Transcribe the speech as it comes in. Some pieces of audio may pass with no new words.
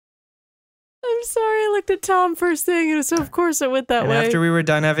I'm sorry. I looked at Tom first thing, and so of course it went that way. After we were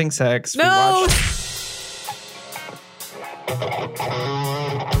done having sex, we no. watched.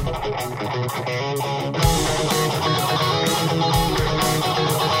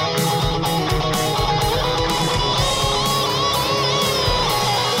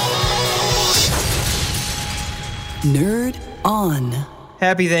 Nerd On.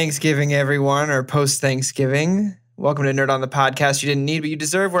 Happy Thanksgiving, everyone, or post-Thanksgiving. Welcome to Nerd On, the podcast you didn't need, but you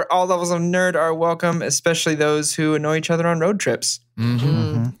deserve, where all levels of nerd are welcome, especially those who annoy each other on road trips.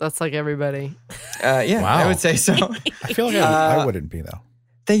 That's like everybody. Yeah, Wow. I would say so. I feel like I wouldn't be, though.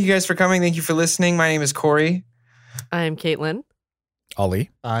 Thank you guys for coming. Thank you for listening. My name is Corey. I am Caitlin. Ollie.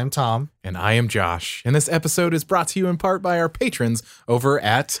 I'm Tom. And I am Josh. And this episode is brought to you in part by our patrons over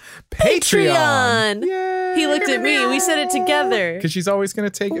at Patreon. Patreon. He looked at me. We said it together. Because she's always going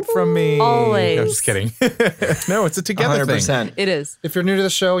to take it from me. Always. No, just kidding. No, it's a together thing. 100%. It is. If you're new to the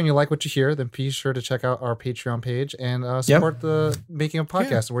show and you like what you hear, then be sure to check out our Patreon page and support the making of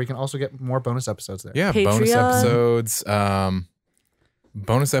podcasts, where you can also get more bonus episodes there. Yeah, bonus Patreon. episodes.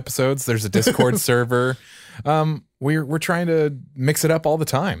 Bonus episodes. There's a Discord server. We're trying to mix it up all the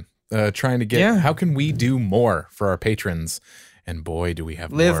time. Trying to get how can we do more for our patrons? And boy, do we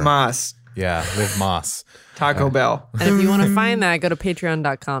have Liv more. Moss. Yeah, Liv Moss. Taco Bell. And if you want to find that, go to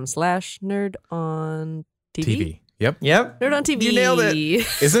patreon.com/nerdontv. TV. Yep. Yep. Nerd on TV. You nailed it.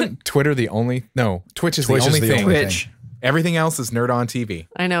 Isn't Twitter the only? No, Twitch is Twitch the is only the thing. only Twitch. Everything else is Nerd on TV.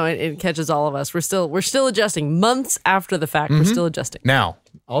 I know it catches all of us. We're still adjusting. Months after the fact, we're still adjusting. Now,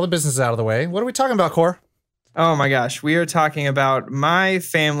 All the business is out of the way. What are we talking about, Core? Oh my gosh. We are talking about my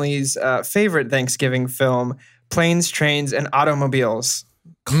family's favorite Thanksgiving film, Planes, Trains, and Automobiles.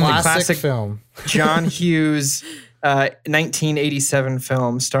 Classic film. John Hughes' 1987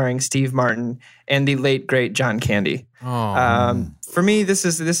 film starring Steve Martin and the late, great John Candy. For me, this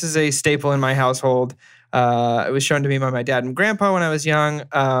is a staple in my household. It was shown to me by my dad and grandpa when I was young.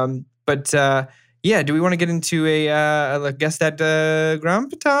 Yeah, do we want to get into a guess that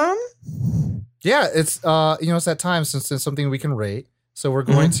grump, Tom? Yeah, it's it's that time since it's something we can rate. So we're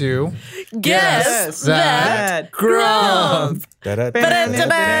going to Guess that grump. Deck the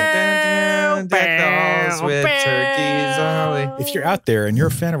halls with turkeys, Ollie. If you're out there and you're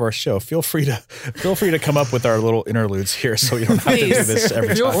a fan of our show, feel free to come up with our little interludes here, so you don't have to do Please. this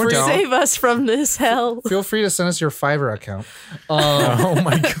every Feel time. free- don't. Save us from this hell. feel free to send us your Fiverr account. oh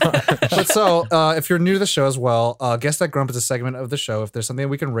my god. But so, if you're new to the show as well, Guess That Grump is a segment of the show. If there's something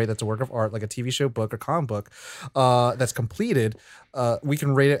we can rate that's a work of art, like a TV show, book, or comic book, that's completed, we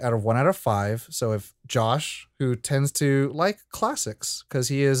can rate it out of 1 out of 5. So if Josh, who tends to like classics because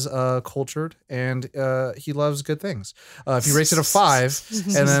he is cultured and he loves good things, if he rates it a 5,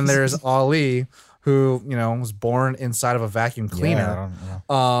 and then there's Ali, who was born inside of a vacuum cleaner,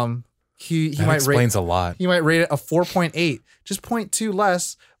 he That might explains rate a lot. he might rate it a 4.8, just 0.2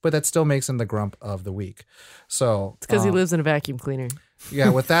 less, but that still makes him the grump of the week. So It's because he lives in a vacuum cleaner. yeah,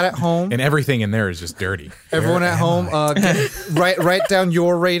 with that at home, And everything in there is just dirty. everyone at home, write down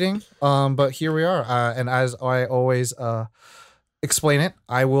your rating. But here we are, and as I always explain it,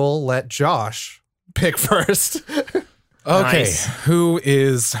 I will let Josh pick first. Okay, Nice.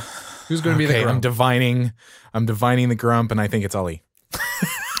 who's going to be the I'm grump? divining the grump, and I think it's Ollie.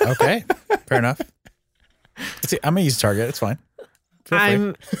 Okay, fair enough. Let's see, I'm gonna use Target. It's fine. Feel free.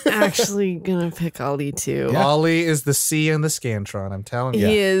 I'm actually gonna pick Ali too. Ollie is the C in the Scantron. I'm telling you.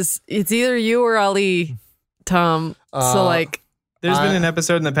 He is. It's either you or Ali, Tom. So like, There's been an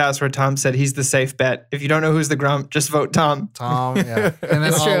episode in the past where Tom said he's the safe bet. If you don't know who's the grump, just vote Tom. Tom, yeah, and then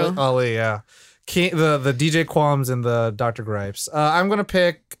That's true. Ollie, yeah. The DJ Qualms and the Dr. Gripes. I'm gonna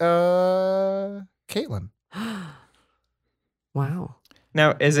pick Caitlin. wow.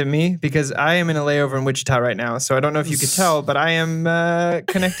 Now, is it me? Because I am in a layover in Wichita right now, so I don't know if you could tell, but I am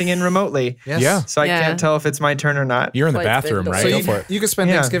connecting in remotely. Yes. Yeah. So I Yeah. can't tell if it's my turn or not. You're in the Flight's bathroom, been right? So delayed. you, Go for it. you can spend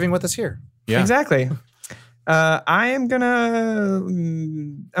Yeah. Thanksgiving with us here. Yeah. Exactly. I'm gonna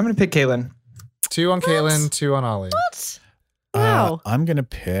pick Caitlin. 2 on Caitlin, 2 on Ollie. Wow. I'm gonna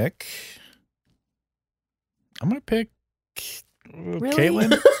pick Really?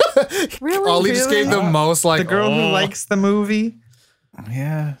 Caitlin. Really? Ollie just gave the most like The girl who likes the movie.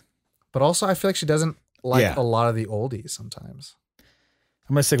 Yeah, but also I feel like she doesn't like Yeah. a lot of the oldies sometimes.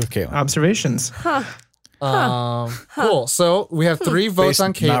 I'm gonna stick with Caitlin. Observations. Cool. So we have 3 votes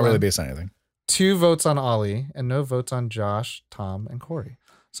on Caitlin, Not really based on anything. 2 votes on Ollie, and no votes on Josh, Tom, and Corey.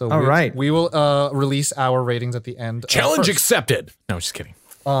 So All right. we will release our ratings at the end. Challenge first. accepted. No, just kidding.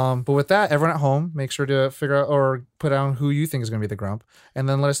 But with that, everyone at home, make sure to figure out or put down who you think is going to be the grump, and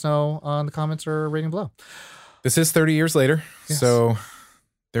then let us know on the comments or rating below. This is 30 years later, Yes. so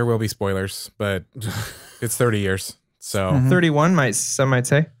There will be spoilers, but it's 30 years. So 31 some might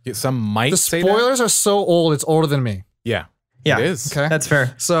say. some might The say that. spoilers are so old, it's older than me. Yeah. Yeah. It is. Okay. That's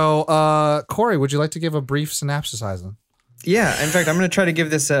fair. So, Corey, would you like to give a brief synopsis? Yeah, in fact, I'm going to try to give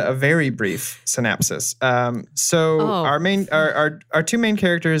this a very brief synopsis. Our two main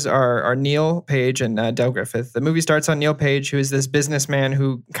characters are Neil Page and Del Griffith. The movie starts on Neil Page, who is this businessman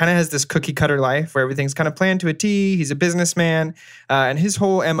who kind of has this cookie cutter life where everything's kind of planned to a T. He's a businessman, and his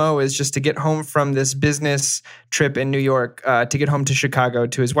whole MO is just to get home from this business trip in New York, to get home to Chicago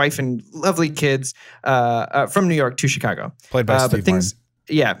to his wife and lovely kids, from New York to Chicago. Played by Steve Martin.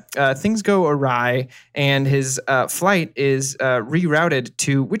 Things go awry, and his flight is rerouted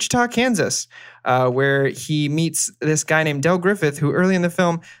to Wichita, Kansas, where he meets this guy named Del Griffith, who early in the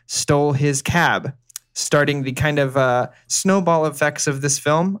film stole his cab, starting the kind of snowball effects of this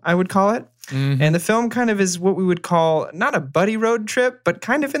film, I would call it. Mm-hmm. And the film kind of is what we would call not a buddy road trip, but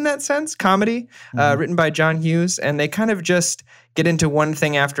kind of in that sense, comedy, written by John Hughes. And they kind of just get into one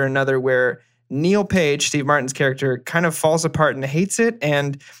thing after another where Neil Page, Steve Martin's character, kind of falls apart and hates it,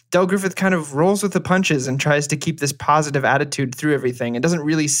 and Del Griffith kind of rolls with the punches and tries to keep this positive attitude through everything and doesn't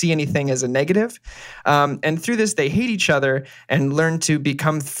really see anything as a negative. And through this, they hate each other and learn to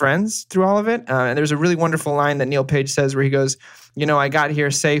become friends through all of it. And there's a really wonderful line that Neil Page says where he goes, I got here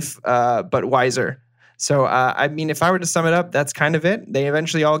safe, but wiser. So, if I were to sum it up, that's kind of it. They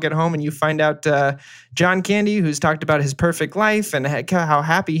eventually all get home and you find out John Candy, who's talked about his perfect life and how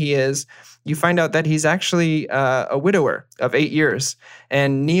happy he is, you find out that he's actually a widower of 8 years.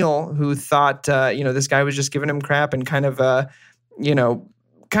 And Neil, who thought, this guy was just giving him crap and kind of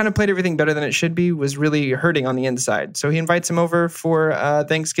played everything better than it should be, was really hurting on the inside. So he invites him over for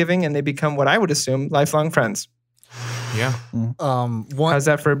Thanksgiving, and they become what I would assume lifelong friends. Yeah. How's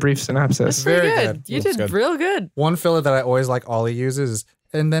that for a brief synopsis? Very Very good. good. You did real good. One filler that I always like Ollie uses is,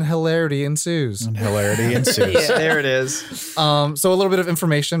 and then hilarity ensues. And hilarity ensues. There it is. So a little bit of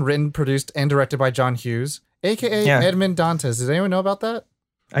information: written, produced, and directed by John Hughes, aka Edmond Dantes. Does anyone know about that?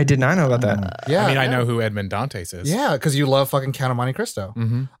 I did not know about that. Yeah, I know who Edmond Dantes is. Yeah, because you love fucking Count of Monte Cristo.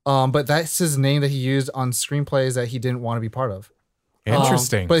 Mm-hmm. But that's his name that he used on screenplays that he didn't want to be part of.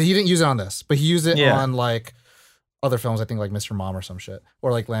 Interesting. But he didn't use it on this. But he used it on like other films, I think like Mr. Mom or some shit,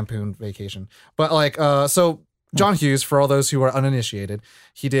 or like Lampoon Vacation. But like, so John Hughes, for all those who are uninitiated,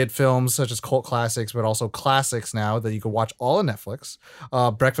 he did films such as cult classics, but also classics now that you can watch all on Netflix.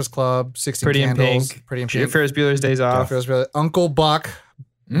 Breakfast Club, 16 Pretty Candles, in Pink, Pretty in Pink, Ferris Bueller's Days Off, Uncle Buck,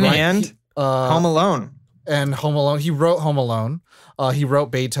 and Home Alone. And Home Alone. He wrote Home Alone. He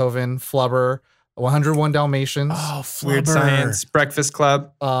wrote Beethoven, Flubber, 101 Dalmatians. Oh, Weird Science, Breakfast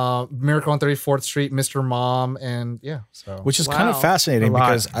Club. Miracle on 34th Street, Mr. Mom, and which is kind of fascinating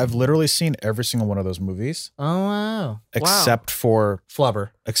because I've literally seen every single one of those movies. Oh wow! Except for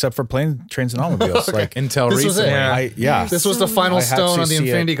Flubber. Except for Plane, Trains, and Automobiles. Okay. Like until this recently. This was the final I had stone to on the see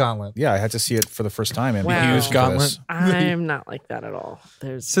Infinity it. Gauntlet. Yeah, I had to see it for the first time. And Wow. Hughes Gauntlet. I'm not like that at all.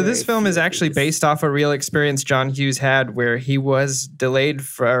 So this film is actually based off a real experience John Hughes had where he was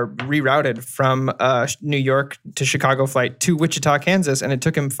rerouted from New York to Chicago flight to Wichita, Kansas, and it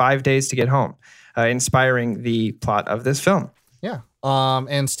took him 5 days to get home, inspiring the plot of this film. Yeah.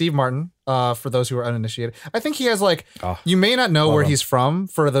 And Steve Martin, for those who are uninitiated, I think he has like, you may not know where he's from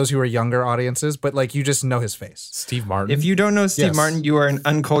for those who are younger audiences, but like you just know his face. Steve Martin. If you don't know Steve Martin, you are an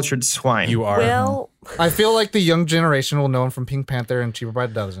uncultured swine. You are. Well, I feel like the young generation will know him from Pink Panther and Cheaper by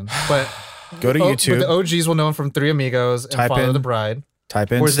the Dozen, but go to YouTube. But the OGs will know him from Three Amigos and Follow the Bride.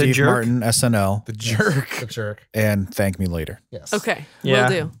 Type in Or The Steve Jerk. Martin SNL. The Jerk. The Jerk. And thank me later. Yes. okay. Yeah. Will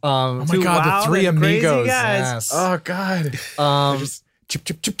do. Oh my God, the Three Amigos. Yes. Oh God. Chip,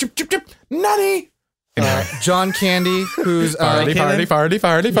 chip, chip, chip, chip, chip. Nutty. John Candy, who's Party.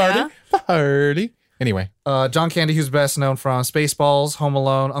 Anyway. John Candy, who's best known from Spaceballs, Home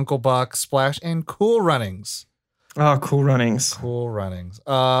Alone, Uncle Buck, Splash, and Cool Runnings. Oh, Cool Runnings. Cool Runnings.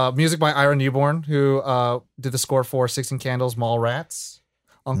 Music by Ira Newborn, who did the score for 16 Candles, Mallrats,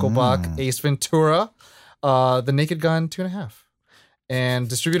 Uncle Buck, Ace Ventura, The Naked Gun 2.5. And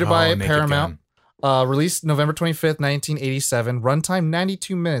distributed by Naked Paramount. Released November 25th, 1987. Runtime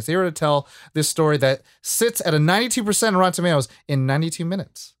 92 minutes. They were to tell this story that sits at a 92% on Rotten Tomatoes in 92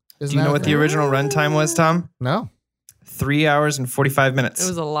 minutes. Do you know what the original runtime was, Tom? No. 3 hours and 45 minutes. It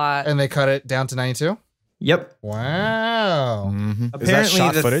was a lot. And they cut it down to 92? Yep. Wow. Is that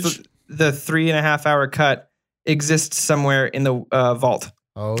shot footage? The 3.5 hour cut exists somewhere in the vault.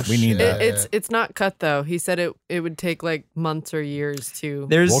 Oh, We need that. It's not cut though. He said it would take like months or years to.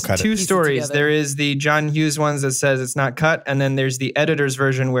 There's We'll cut it. two Piece it stories. together. There is the John Hughes ones that says it's not cut, and then there's the editor's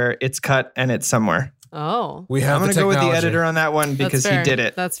version where it's cut and it's somewhere. Oh. We have I'm going the to go with the technology. editor on that one because That's he fair. did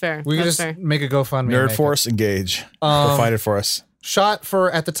it. That's fair. We can That's just fair. make a GoFundMe. and Nerd make Force, engage. Go fight it for us. Shot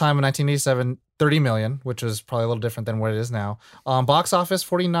for, at the time in 1987, 30 million, which is probably a little different than what it is now. Box office,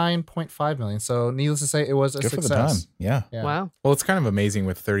 49.5 million. So needless to say, it was a Good success. for the time. Yeah. Yeah. Wow. Well, it's kind of amazing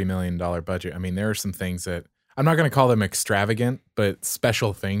with $30 million budget. I mean, there are some things that I'm not going to call them extravagant, but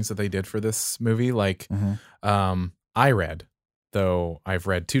special things that they did for this movie. Like I read, though I've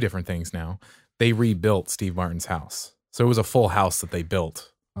read two different things now, they rebuilt Steve Martin's house. So it was a full house that they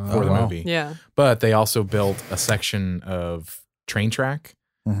built for the wow. movie. Yeah. But they also built a section of train track.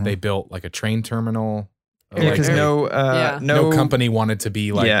 They built like a train terminal. Yeah, because no company wanted to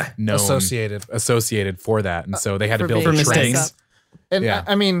be like known, associated for that, and so they had to build being a train. mistakes. And Yeah.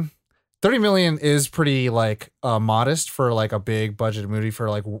 I mean, 30 million is pretty like modest for like a big budget movie for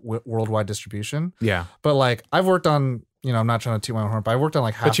like worldwide distribution. Yeah, But like I've worked on, I'm not trying to toot my own horn, but I worked on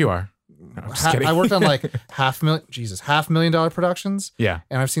like but you are. No, I'm just kidding. I worked on like $500,000 productions, Yeah,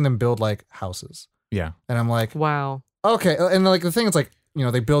 and I've seen them build like houses. yeah, And I'm like, Wow. okay. And like the thing is like,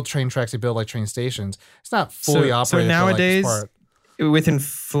 they build train tracks, they build like train stations. It's not fully So operated. nowadays, for, like, this part. with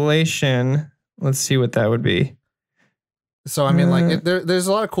inflation, let's see what that would be. So I mean, like, there's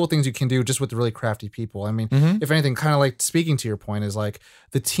a lot of cool things you can do just with really crafty people. I mean, if anything, kind of like speaking to your point is like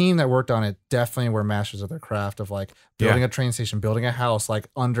the team that worked on it definitely were masters of their craft of like building a train station, building a house, like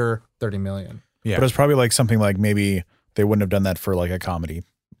under 30 million. yeah. But it's probably like something like maybe they wouldn't have done that for like a comedy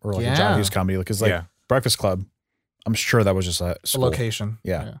or like a John Hughes comedy because like Breakfast Club, I'm sure that was just a school. Location.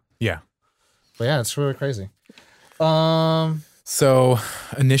 Yeah. But yeah, it's really crazy. So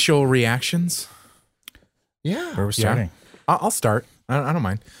initial reactions. Yeah. Where we're starting. I'll start. I don't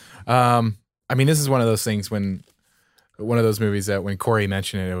mind. I mean, this is one of those things one of those movies that when Corey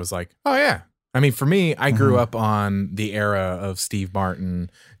mentioned it, it was like, oh yeah. I mean, for me, I grew up on the era of Steve Martin,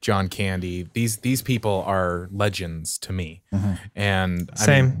 John Candy. These people are legends to me. And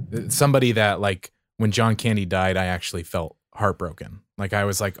I mean, somebody that like when John Candy died, I actually felt heartbroken. Like I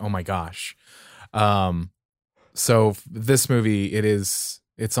was like, oh my gosh. So this movie,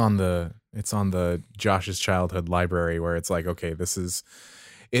 it's on the Josh's Childhood Library where it's like, okay, this is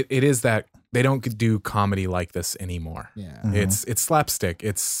it is that they don't do comedy like this anymore. Yeah. It's slapstick,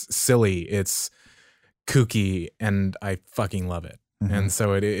 it's silly, it's kooky, and I fucking love it. And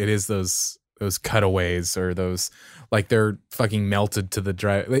so it is those cutaways or those like they're fucking melted to the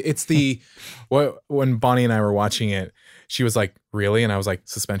dry. It's the when Bonnie and I were watching it, she was like, really? And I was like,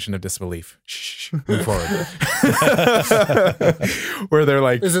 suspension of disbelief. Shh, move forward. Where they're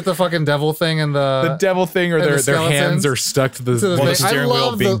like, Is it the fucking devil thing and the devil thing, or and their the hands skeletons? are stuck to the thing? steering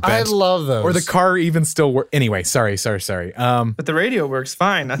wheel being I bent. love those. or the car even still work. Anyway, sorry. But the radio works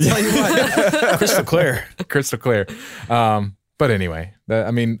fine. I'll tell you what. Crystal clear. Crystal clear. But anyway,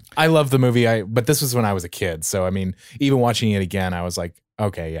 I mean, I love the movie. But this was when I was a kid. So, I mean, even watching it again, I was like,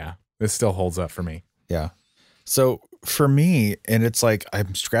 okay, yeah, this still holds up for me. Yeah. So for me, and it's like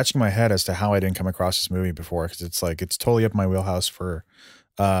I'm scratching my head as to how I didn't come across this movie before, because it's like it's totally up my wheelhouse for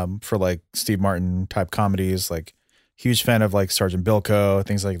like Steve Martin type comedies. Like huge fan of like Sergeant Bilko,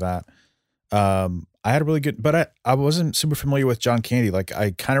 things like that. I had a really good, but I wasn't super familiar with John Candy. Like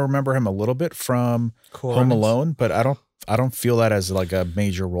I kind of remember him a little bit from Home Alone, but I don't feel that as like a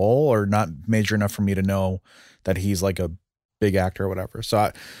major role or not major enough for me to know that he's like a big actor or whatever.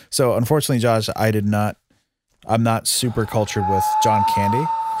 So unfortunately, Josh, I'm not super cultured with John Candy,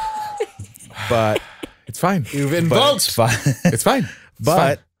 but It's fine. You've but invoked. it's fine. It's fine.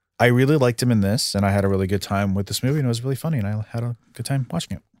 But I really liked him in this, and I had a really good time with this movie, and it was really funny, and I had a good time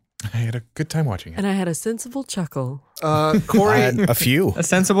watching it. I had a good time watching it. And I had a sensible chuckle. I Corey, had a few, A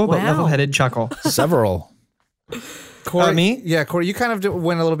sensible but Wow. level-headed chuckle. several. Corey, me? Yeah, Corey, you kind of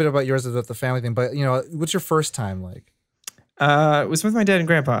went a little bit about yours with the family thing, but what's your first time like? It was with my dad and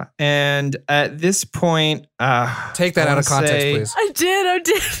grandpa. And at this point, Take that I out of wanna context, say- please. I did.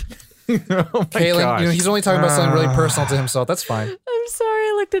 Oh my Caitlin, gosh. he's only talking about something really personal to himself. That's fine. I'm sorry.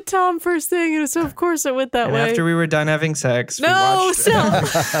 I looked at Tom first thing, and so of course it went that And way. after we were done having sex, we no, watched. still.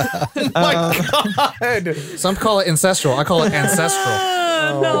 Some call it ancestral. I call it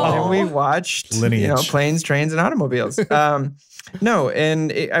ancestral. No. And we watched Lineage. planes, trains, and automobiles. No,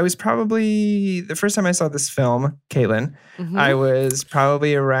 and I was probably the first time I saw this film, Caitlin, I was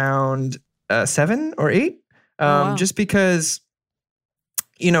probably around 7 or 8. Wow. Just because,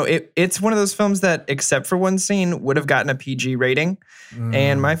 it's one of those films that, except for one scene, would have gotten a PG rating.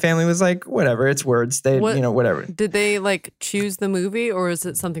 And my family was like, whatever, it's words. They, whatever. Did they like choose the movie, or is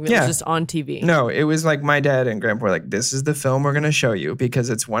it something that was just on TV? No, it was like my dad and grandpa were like, this is the film we're going to show you because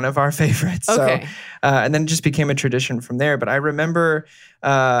it's one of our favorites. Okay. So, and then it just became a tradition from there. But I remember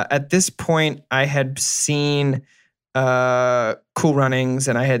at this point, I had seen Cool Runnings,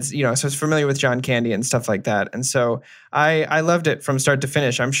 and I had, so I was familiar with John Candy and stuff like that. And so I loved it from start to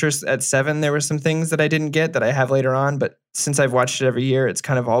finish. I'm sure at 7, there were some things that I didn't get that I have later on, but since I've watched it every year, it's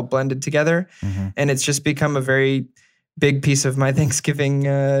kind of all blended together. And it's just become a very big piece of my Thanksgiving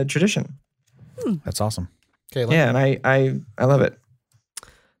tradition. That's awesome. Caitlin? Yeah. And I love it.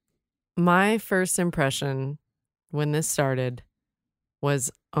 My first impression when this started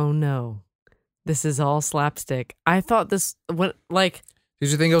was, oh no, this is all slapstick. I thought this, did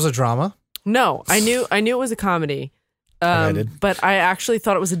you think it was a drama? No, I knew it was a comedy. I did. But I actually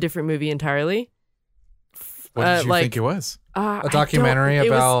thought it was a different movie entirely. What did you think it was? A documentary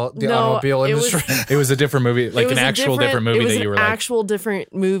about the automobile industry? It was a different movie, like an actual different movie that you were like. It was an actual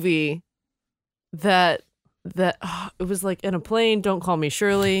different movie that it was like in a plane. Don't Call Me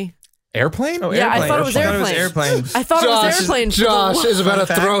Shirley. Airplane? Oh, Yeah, Airplane. I thought it was Airplane. I thought it was Airplane. Josh is about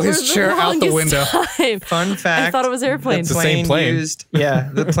to throw his chair out the window. Fun fact. I thought it was Airplane. It's the same plane.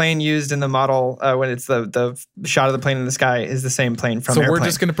 The plane used in the model when it's the shot of the plane in the sky is the same plane from So Airplane. we're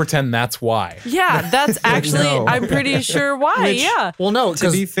just going to pretend that's why. Yeah, that's actually, No. I'm pretty sure why. Yeah. Well, no, To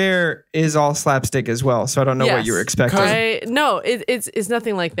because be fair, is all slapstick as well. So I don't know what you were expecting. No, it's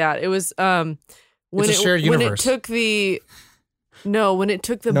nothing like that. It was when It's a shared when it universe. took the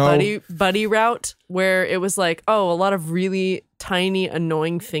buddy route where it was like, oh, a lot of really tiny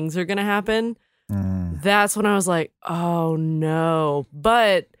annoying things are gonna happen. That's when I was like, oh no.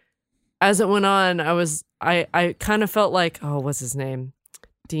 But as it went on, I kind of felt like, oh, what's his name?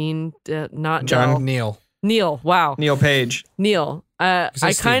 Dean, not John Del. Neil. Neil. Wow. Neil Page. Neil. I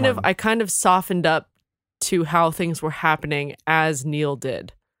Steve kind Martin. of softened up to how things were happening as Neil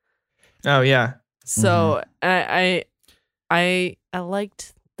did. Oh yeah. So I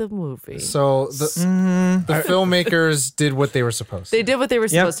liked the movie. So the filmmakers did what they were supposed to. They did what they were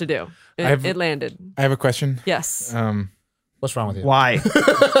supposed to do. It landed. I have a question. Yes. What's wrong with you? Why?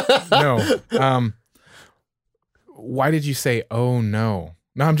 No. Why did you say, oh no?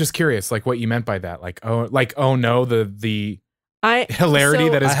 No, I'm just curious, like what you meant by that. Like, oh no, the hilarity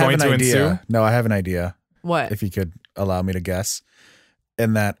that is going to ensue. No, I have an idea. What? If you could allow me to guess.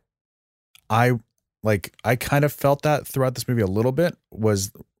 In that I kind of felt that throughout this movie a little bit,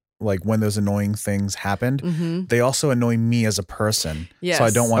 was like when those annoying things happened, they also annoy me as a person. Yes. So I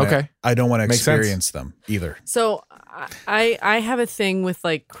don't want to Makes experience them either. So I have a thing with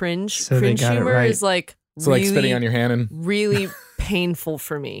like cringe. So they cringe got it humor right. is like So really, like spitting on your hand and really painful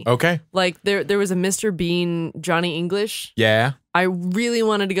for me. okay. Like there was a Mr. Bean Johnny English. Yeah. I really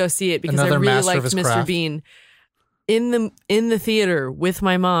wanted to go see it because Another I really master of liked his Mr. craft. Bean. In the theater with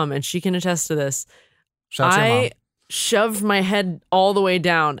my mom, and she can attest to this. Shout out to your mom. I shoved my head all the way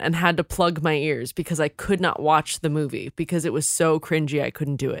down and had to plug my ears because I could not watch the movie because it was so cringy. I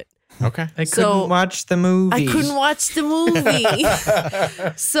couldn't do it. Okay. I couldn't watch the movie. I couldn't watch the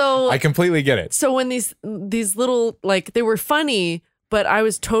movie. So I completely get it. So when these little, like, they were funny, but I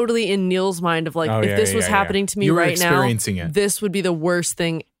was totally in Neil's mind of like, Oh, if yeah, this yeah, was yeah. happening to me You were right now, experiencing it. this would be the worst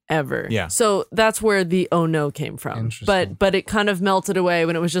thing ever. Yeah. So that's where the oh no came from. Interesting. But it kind of melted away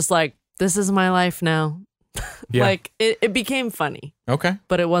when it was just like, this is my life now. Yeah. Like it became funny, Okay.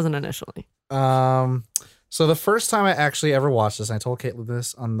 but it wasn't initially. So the first time I actually ever watched this, and I told Caitlin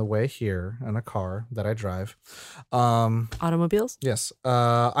this on the way here in a car that I drive. Automobiles? Yes.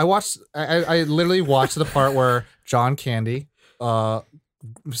 I literally watched the part where John Candy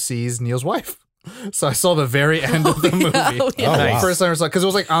sees Neil's wife. So I saw the very end of the movie. Oh, yeah. Oh, wow. First time I saw, because it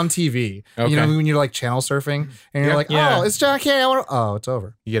was like on TV. Okay. You know when you're like channel surfing and you're like, Yeah. oh, it's John Candy. Oh, it's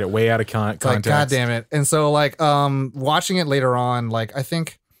over. You get it way out of It's context. like, God damn it. And so like watching it later on, like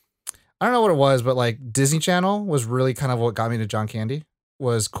I don't know what it was, but like Disney Channel was really kind of what got me to John Candy,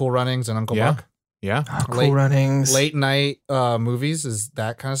 was Cool Runnings and Uncle Yeah. Buck. Yeah. Cool Runnings. Late night movies is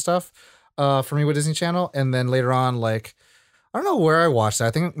that kind of stuff for me with Disney Channel. And then later on, like, I don't know where I watched it. I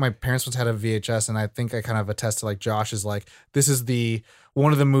think my parents once had a VHS, and I think I kind of attest to like Josh is like, this is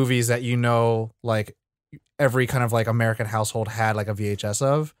one of the movies that like every kind of like American household had like a VHS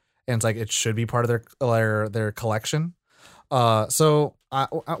of, and it's like it should be part of their collection. So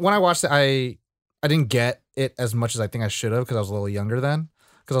when I watched it, I didn't get it as much as I think I should have because I was a little younger then,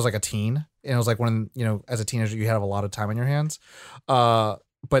 because I was like a teen, and it was like when as a teenager you have a lot of time on your hands.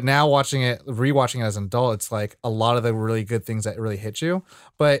 But now rewatching it as an adult, it's like a lot of the really good things that really hit you.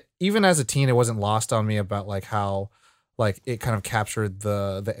 But even as a teen, it wasn't lost on me about like how like it kind of captured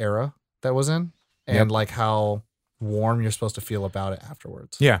the era that was in and like how warm you're supposed to feel about it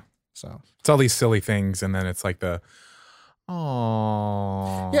afterwards. Yeah. So it's all these silly things, and then it's like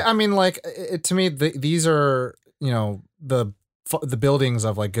oh yeah. I mean, like to me, these are the buildings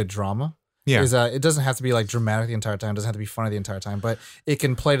of like good drama. Yeah. Is it doesn't have to be like dramatic the entire time. It doesn't have to be funny the entire time, but it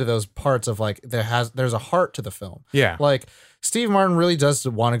can play to those parts of like there's a heart to the film. Yeah. Like Steve Martin really does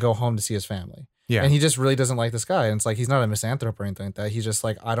want to go home to see his family. Yeah. And he just really doesn't like this guy. And it's like he's not a misanthrope or anything like that. He's just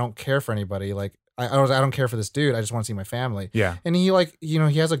like, I don't care for anybody. Like I don't care for this dude. I just want to see my family. Yeah. And he like, he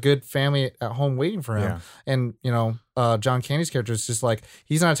has a good family at home waiting for him. Yeah. And John Candy's character is just like,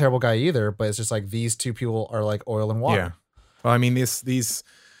 he's not a terrible guy either, but it's just like these two people are like oil and water. Yeah. Well, I mean, these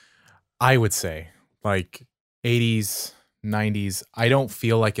I would say like 80s, 90s, I don't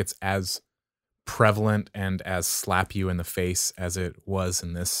feel like it's as prevalent and as slap you in the face as it was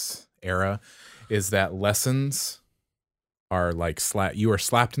in this era. Is that lessons are like you are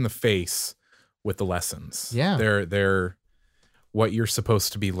slapped in the face with the lessons. Yeah. They're what you're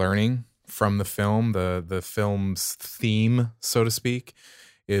supposed to be learning from the film. The film's theme, so to speak,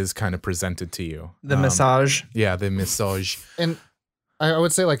 is kind of presented to you. The massage. Yeah, the massage. And I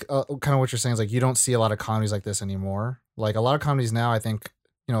would say like kind of what you're saying is like you don't see a lot of comedies like this anymore. Like a lot of comedies now, I think,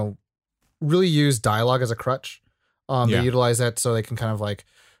 really use dialogue as a crutch. They utilize that so they can kind of like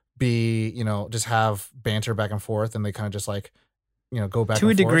be, just have banter back and forth, and they kind of just like, go back to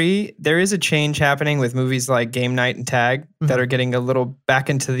and a forth. degree. There is a change happening with movies like Game Night and Tag that are getting a little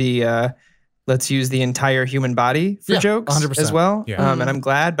back into the let's use the entire human body for jokes 100%. as well. Yeah. And I'm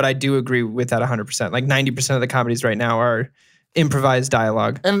glad, but I do agree with that 100%. Like 90% of the comedies right now are improvised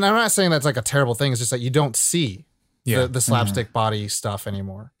dialogue. And I'm not saying that's like a terrible thing. It's just that you don't see the slapstick body stuff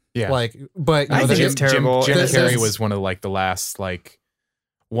anymore. Yeah. Like, but I think it's terrible. Jim This Carrey is- was one of the last,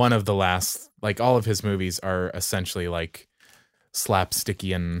 all of his movies are essentially like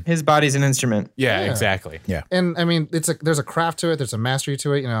slapsticky and His body's an instrument. yeah, Yeah. exactly. and I mean, there's a craft to it. There's a mastery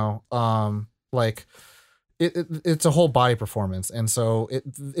to it, like it's a whole body performance. And so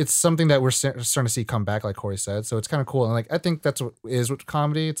it's something that we're starting to see come back, like Corey said. So it's kind of cool. And like, I think that's what is with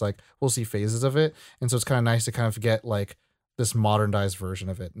comedy. It's like, we'll see phases of it. And so it's kind of nice to kind of get like this modernized version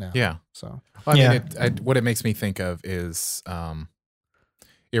of it now. Yeah. So Well, I mean, what it makes me think of is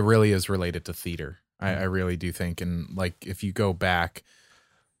it really is related to theater. I really do think. And like, if you go back,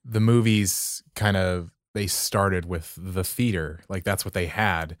 the movies they started with the theater. Like that's what they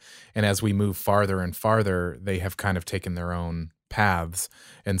had. And as we move farther and farther, they have kind of taken their own paths.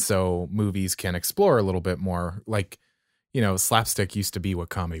 And so movies can explore a little bit more. Like, slapstick used to be what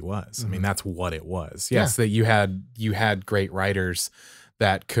comedy was. Mm-hmm. I mean, that's what it was. Yes, that you had great writers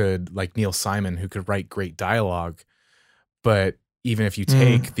that could, like Neil Simon, who could write great dialogue. But even if you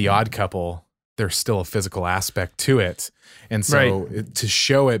take The Odd Couple, there's still a physical aspect to it. And so to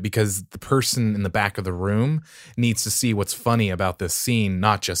show it, because the person in the back of the room needs to see what's funny about this scene,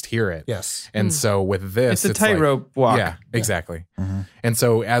 not just hear it. yes. And so with this, It's a tightrope walk. Yeah, exactly. And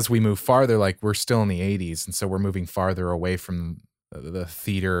so as we move farther, like we're still in the 80s. And so we're moving farther away from the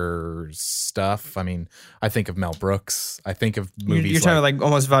theater stuff. I mean, I think of Mel Brooks. I think of movies. You're talking about like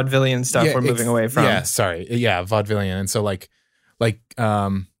almost vaudevillian stuff we're moving away from. Yeah, sorry. Yeah, vaudevillian. And so like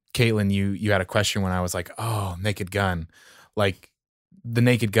Caitlin, you had a question when I was like, oh, Naked Gun. Like the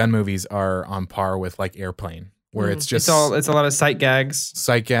Naked Gun movies are on par with like Airplane, where it's just It's a lot of sight gags,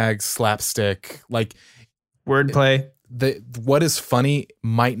 slapstick, like wordplay. What is funny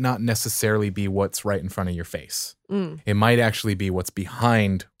might not necessarily be what's right in front of your face. It might actually be what's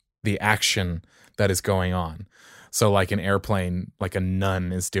behind the action that is going on. So like an Airplane, like a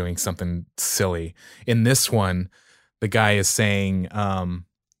nun is doing something silly. In this one, the guy is saying,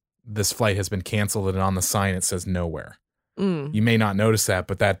 this flight has been canceled, and on the sign it says nowhere. You may not notice that,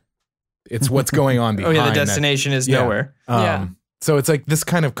 but it's what's going on behind. The destination is nowhere. So it's like this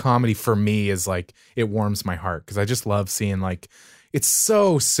kind of comedy for me is like, it warms my heart because I just love seeing like, it's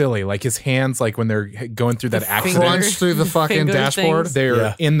so silly. Like his hands, like when they're going through that accident, Crunch through the fucking finger dashboard. things.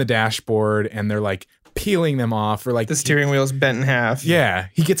 they're in the dashboard and they're like peeling them off, or like The steering wheel's bent in half. yeah,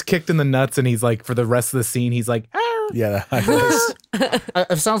 he gets kicked in the nuts and he's like, for the rest of the scene, he's like, Yeah.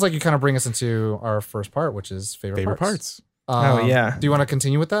 It sounds like you kind of bring us into our first part, which is favorite parts. Oh, yeah. Do you want to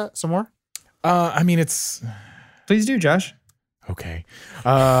continue with that some more? I mean, it's Please do, Josh. okay.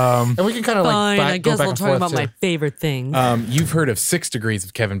 And we can kind of like Fine, I go guess back I'll and talk forth about too. my favorite things. You've heard of 6 Degrees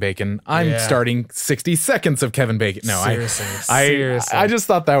of Kevin Bacon. I'm Yeah. starting 60 Seconds of Kevin Bacon. No, Seriously, I seriously. just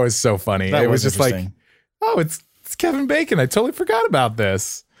thought that was so funny. That it was was just like, interesting. oh, it's It's Kevin Bacon. I totally forgot about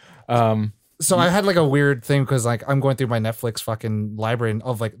this. So I had like a weird thing because like I'm going through my Netflix fucking library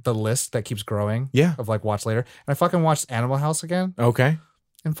of like the list that keeps growing. Yeah. Of like watch later. And I fucking watched Animal House again. Okay.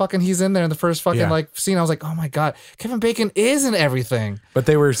 And fucking he's in there in the first fucking like scene. I was like, oh my God, Kevin Bacon is in everything. But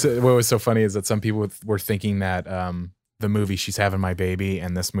what was so funny is that some people were thinking that the movie She's Having My Baby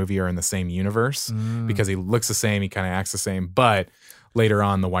and this movie are in the same universe because he looks the same, he kind of acts the same. But later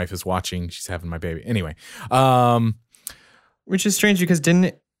on, the wife is watching She's Having My Baby. Anyway. Which is strange because didn't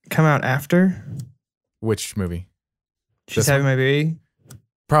it come out after? Which movie? She's Having My Baby?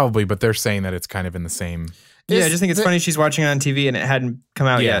 Probably, but they're saying that it's kind of in the same. Yeah, I just think it's funny she's watching it on TV and it hadn't come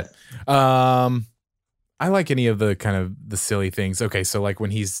out yet. I like any of the kind of the silly things. Okay, so like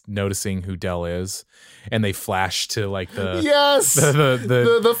when he's noticing who Dell is, and they flash to like the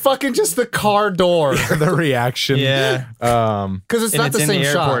the fucking just the car door, the reaction. Yeah, because it's not the same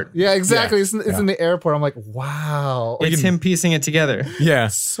shot. Yeah, exactly. Yeah. It's in the airport. I'm like, wow, it's him piecing it together. Yeah,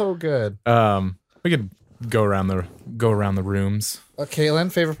 so good. We could go around the rooms.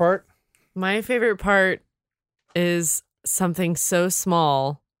 Caitlin, favorite part? My favorite part is something so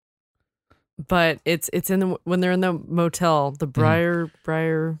small, but it's in when they're in the motel, the Briarwood,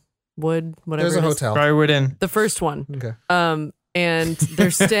 whatever. There's a hotel, Briarwood Inn, the first one. Okay. And they're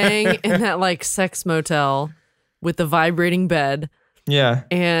staying in that like sex motel with the vibrating bed. Yeah.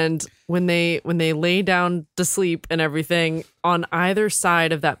 And when they lay down to sleep and everything, on either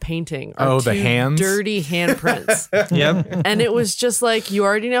side of that painting are the two hands? dirty handprints. Yep. And it was just like, you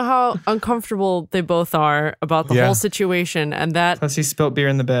already know how uncomfortable they both are about the whole situation. And that plus he spilled beer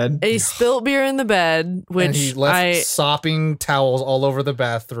in the bed. he spilled beer in the bed, which and he left sopping towels all over the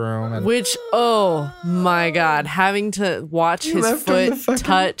bathroom. And which, oh my God, having to watch his foot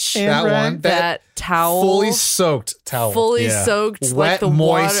touch that towel. Fully soaked towel. Fully soaked. Wet, like the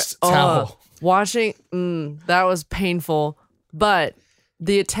moist water, towel. Watching, that was painful. But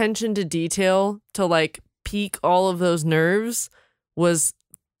the attention to detail to like peak all of those nerves was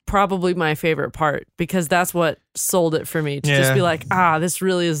probably my favorite part, because that's what sold it for me to just be like, this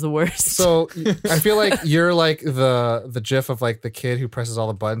really is the worst. So I feel like you're like the gif of like the kid who presses all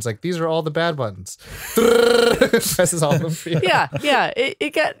the buttons. Like, these are all the bad buttons. Presses all of them for you. Yeah.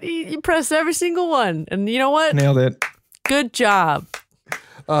 You pressed every single one. And you know what? Nailed it. Good job.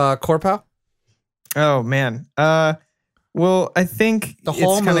 Corpow? Oh man. Well, I think the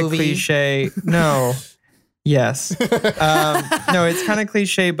whole it's kind of movie. cliche. No. Yes. No, it's kind of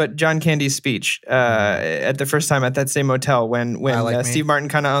cliche, but John Candy's speech at the first time at that same motel when like Steve Martin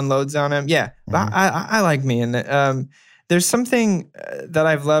kind of unloads on him. Yeah, I like me. And there's something that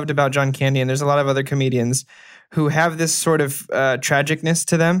I've loved about John Candy, and there's a lot of other comedians who have this sort of tragicness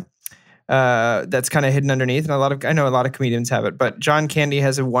to them. That's kind of hidden underneath, and I know a lot of comedians have it, but John Candy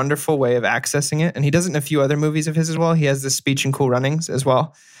has a wonderful way of accessing it, and he does it in a few other movies of his as well. He has this speech in Cool Runnings as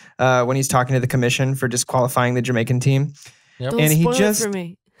well, when he's talking to the commission for disqualifying the Jamaican team. Yep. Don't And he spoil it just for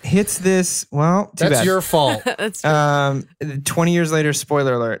me. hits this. Well, too That's bad. your fault. That's true. 20 years later,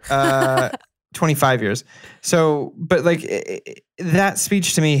 spoiler alert. 25 years. So, but like that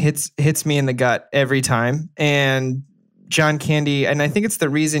speech to me hits me in the gut every time, and John Candy, and I think it's the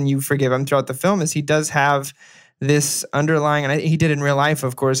reason you forgive him throughout the film, is he does have this underlying, and he did in real life,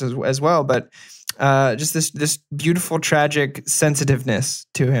 of course, as well, but just this beautiful, tragic sensitiveness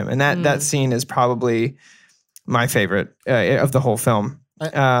to him. And that scene is probably my favorite of the whole film.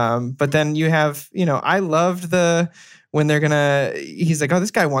 But then you have, I loved when he's like, oh,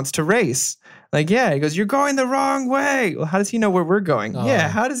 this guy wants to race. Like, yeah, he goes, you're going the wrong way. Well, how does he know where we're going? Oh. Yeah,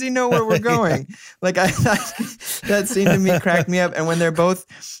 how does he know where we're going? Like, that scene to me cracked me up. And when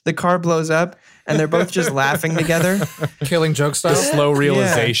the car blows up and they're both just laughing together. Killing joke style. The slow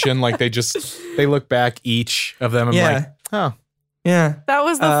realization, like they look back, each of them, and like, oh. Yeah. That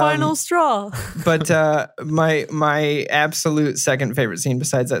was the final straw. But my absolute second favorite scene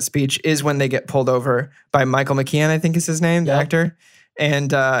besides that speech is when they get pulled over by Michael McKean, I think is his name, the actor.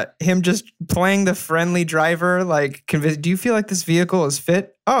 And him just playing the friendly driver, like, do you feel like this vehicle is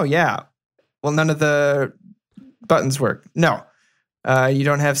fit? Oh, yeah. Well, none of the buttons work. No. You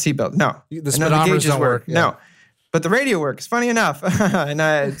don't have seatbelt. No. The None of speedometers don't work. Yeah. No. But the radio works. Funny enough. And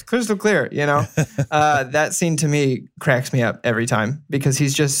it's crystal clear, That scene to me cracks me up every time because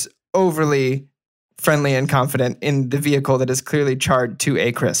he's just overly friendly and confident in the vehicle that is clearly charred to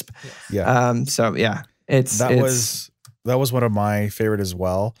a crisp. Yeah. So, yeah. That was one of my favorite as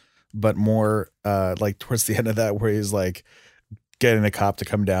well, but more like towards the end of that where he's like getting a cop to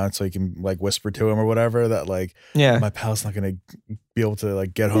come down so he can like whisper to him or whatever that like my pal's not gonna be able to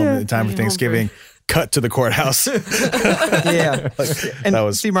like get home in time for Thanksgiving. Cut to the courthouse. And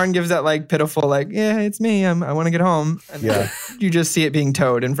Steve Martin gives that like pitiful like, yeah, it's me. I want to get home. And you just see it being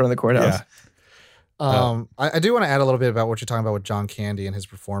towed in front of the courthouse. I do want to add a little bit about what you're talking about with John Candy and his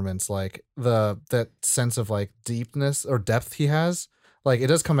performance, like that sense of like deepness or depth he has. Like it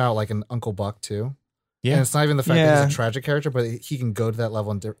does come out like in Uncle Buck too. Yeah, and it's not even the fact that he's a tragic character, but he can go to that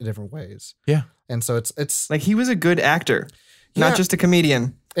level in different ways. Yeah, and so it's like he was a good actor, not just a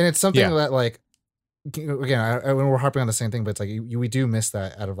comedian. And it's something that like again, I we're harping on the same thing, but it's like we do miss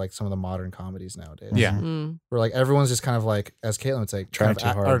that out of like some of the modern comedies nowadays. Yeah, where like everyone's just kind of like, as Caitlin would say, trying too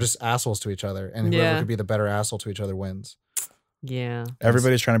hard, are just assholes to each other, and whoever could be the better asshole to each other wins. Yeah,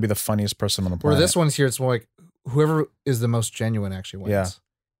 everybody's trying to be the funniest person on the planet. Where this one's here, it's more like whoever is the most genuine actually wins. Yeah.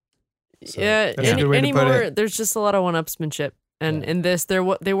 So, anymore, there's just a lot of one-upsmanship, and in this, they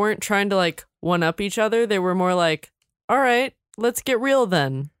weren't trying to like one-up each other. They were more like, all right, let's get real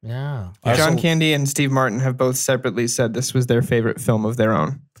then. Yeah. John Candy and Steve Martin have both separately said this was their favorite film of their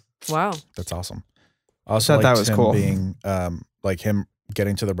own. Wow, that's awesome. I also thought that was cool. Being like him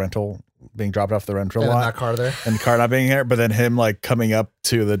getting to the rental, being dropped off the rental lot, that car there, and the car not being here, but then him like coming up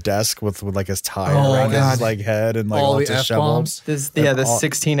to the desk with like his tie around his like head and like all the F-bombs. The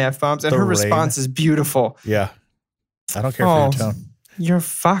 16 F-bombs, and her response is beautiful. Yeah, I don't care for your tone. You're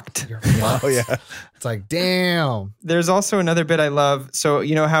fucked. Oh yeah. It's like, damn. There's also another bit I love. So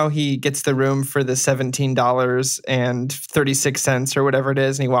you know how he gets the room for the $17.36 or whatever it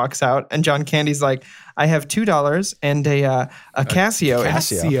is, and he walks out, and John Candy's like, I have $2 and a Casio.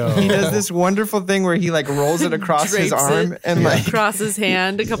 Casio. He does this wonderful thing where he like rolls it across his arm and like across his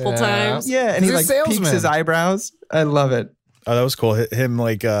hand a couple times. Yeah, and he like peeks his eyebrows. I love it. Oh, that was cool. Him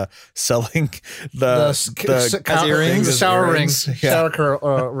like selling the earrings, the shower rings, shower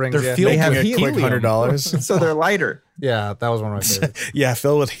rings. They have a quick $100, so they're lighter. Yeah, that was one of my favorites. Yeah,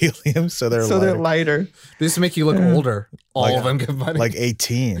 filled with helium, so they're lighter. They used to make you look older. All of them give money, like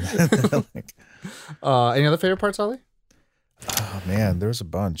 18. Any other favorite parts, Ollie? Oh man, there's a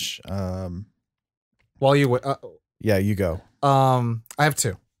bunch. While you yeah, you go. I have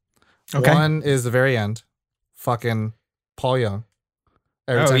two. Okay. One is the very end. Fucking Paul Young.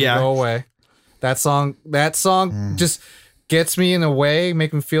 Every time you go away. That song just gets me in a way,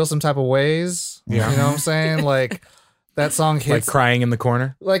 make me feel some type of ways. Yeah. You know what I'm saying? Like that song hits. Like crying in the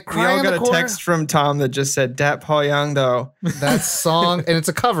corner? Like crying in the corner. We all got a text from Tom that just said, "Dat Paul Young though." That song, and it's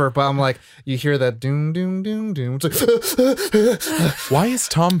a cover, but I'm like, you hear that doom, doom, doom, doom. It's like, why is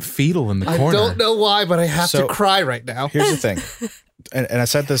Tom fetal in the corner? I don't know why, but I have to cry right now. Here's the thing. And I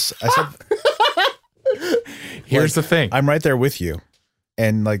said this, here's the thing. I'm right there with you.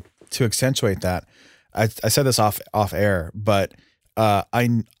 And like to accentuate that, I said this off air, but I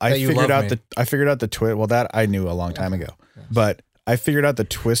figured out the twist. Well, that I knew a long time ago. Yes. But I figured out the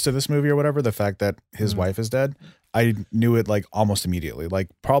twist of this movie or whatever, the fact that his wife is dead. I knew it like almost immediately. Like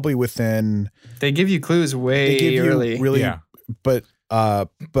probably within they give you clues way early. Really, yeah. But I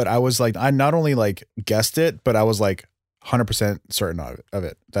was like, I not only like guessed it, but I was like 100% certain of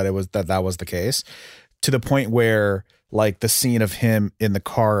it that was the case, to the point where like the scene of him in the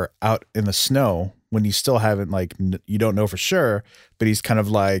car out in the snow when you still haven't like you don't know for sure, but he's kind of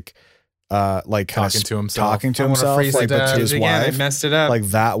like talking to himself, like but to his wife. I messed it up. Like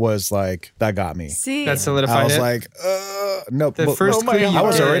that was like that got me. See, that solidified. I was it. Like, nope. The first clue I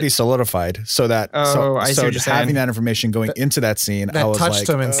was already solidified, so that just having that information going into that scene, that I was touched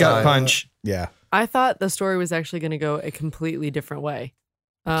him inside. Gut punch. Yeah. I thought the story was actually going to go a completely different way.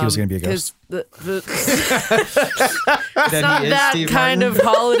 He was going to be a ghost. It's not that kind of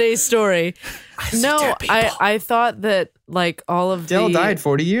holiday story. No, I thought that like all of Dell died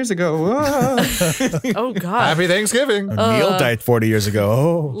 40 years ago. Oh God! Happy Thanksgiving. Neil died 40 years ago.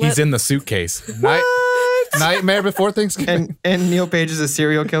 Oh. He's in the suitcase. Nightmare Before Thanksgiving. And Neil Page is a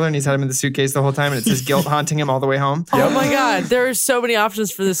serial killer, and he's had him in the suitcase the whole time, and it's his guilt haunting him all the way home. Oh my God, there are so many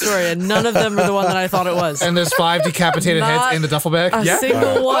options for this story, and none of them are the one that I thought it was. And there's 5 decapitated heads in the duffel bag. A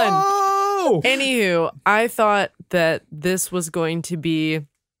single one. Oh! Anywho, I thought that this was going to be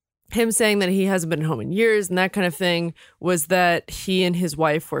him saying that he hasn't been home in years and that kind of thing, was that he and his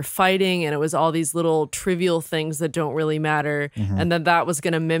wife were fighting, and it was all these little trivial things that don't really matter, and that was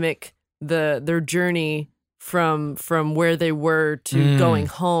going to mimic their journey from where they were to going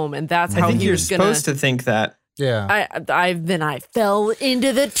home, and that's how he was supposed to think that. Yeah. I fell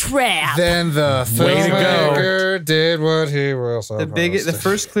into the trap. Then the filmmaker did what he was supposed to. The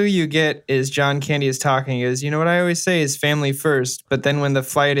first clue you get is John Candy is talking. Is, you know what I always say is family first, but then when the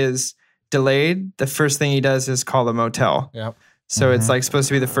flight is delayed, the first thing he does is call a motel. Yep. So it's like supposed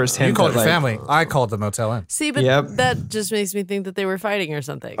to be the first hint. You called that, your like, family. I called the Motel Inn. See, but Yep. that just makes me think that they were fighting or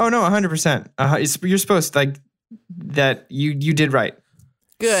something. Oh no, 100%. You're supposed to, like that. You did right.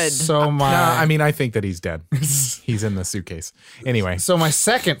 Good. So No, my I mean, I think that he's dead. He's in the suitcase. Anyway, So my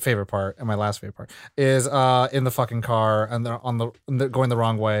second favorite part and my last favorite part is in the fucking car and they're going the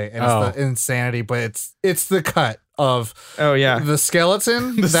wrong way and it's the insanity, but it's the cut of Oh yeah. the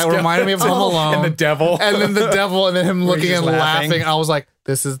skeleton that reminded me of Home Alone and the devil. and then the devil and then him looking just and laughing. laughing. I was like,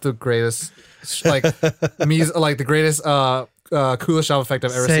 this is the greatest like the greatest coolest shot effect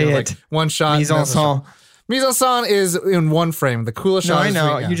I've ever Say seen. it. Like one shot. Mise en scène. Mise en scène is in one frame. The coolest No, shot. I is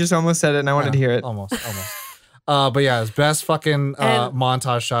know. yeah. You just almost said it, and I wanted to hear it. Almost. But yeah, it's best fucking And-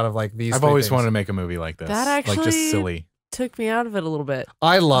 montage shot of like these. I've three always things. wanted to make a movie like this. That like just actually- silly. Took me out of it a little bit.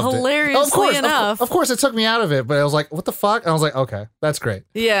 I loved Hilariously it. Of course, enough. of course, it took me out of it. But I was like, "What the fuck?" And I was like, "Okay, that's great."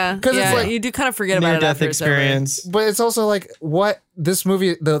 Yeah. 'Cause it's yeah, like- you do kind of forget about it Near-death after it's over. experience. But it's also like what this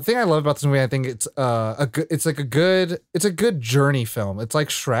movie. The thing I love about this movie, I think it's it's a good journey film. It's like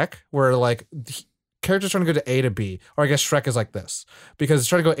Shrek, where like characters trying to go to A to B, or I guess Shrek is like this because it's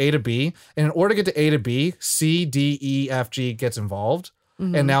trying to go A to B, and in order to get to A to B, C, D, E, F, G gets involved.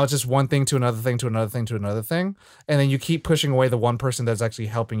 And now it's just one thing to another thing to another thing to another thing. And then you keep pushing away the one person that's actually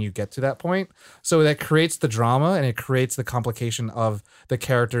helping you get to that point. So that creates the drama and it creates the complication of the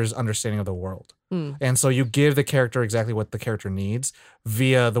character's understanding of the world. And so you give the character exactly what the character needs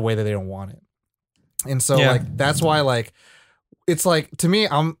via the way that they don't want it. And so Yeah. like that's why like it's like to me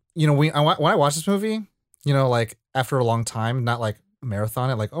when I watch this movie, like after a long time, not like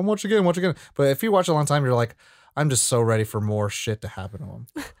marathon it like watch again. But if you watch a long time, you're like, I'm just so ready for more shit to happen to him.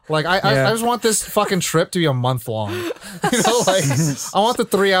 Like I just want this fucking trip to be a month long. Like I want the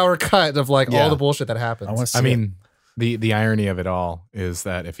 3-hour cut of like all the bullshit that happens. I want to see I mean, the irony of it all is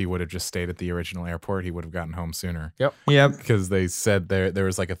that if he would have just stayed at the original airport, he would have gotten home sooner. Yep. Yep. Because they said there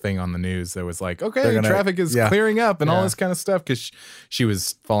was like a thing on the news that was like, okay, They're gonna- traffic is yeah. clearing up and all Yeah. this kind of stuff because she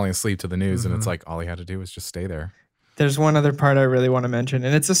was falling asleep to the news and it's like all he had to do was just stay there. There's one other part I really want to mention,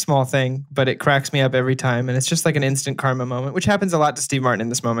 and it's a small thing, but it cracks me up every time, and it's just like an instant karma moment, which happens a lot to Steve Martin in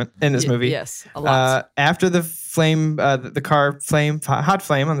this movie. Yes, a lot. After the flame, the car flame, hot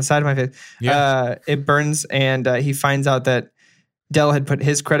flame on the side of my face, it burns, and he finds out that Dell had put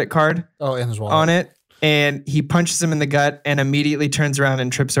his credit card in his wallet. on it, and he punches him in the gut and immediately turns around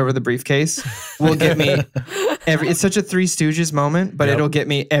and trips over the briefcase. Will get me it's such a Three Stooges moment, but it'll get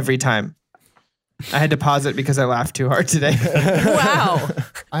me every time. I had to pause it because I laughed too hard today. Wow.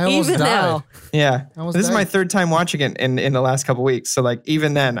 I almost Even died. now. Yeah. almost This is my died. third time watching it in the last couple weeks. So like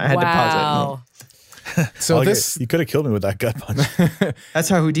even then I had to pause it. So this, you could have killed me with that gut punch. That's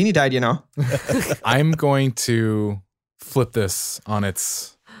how Houdini died, I'm going to flip this on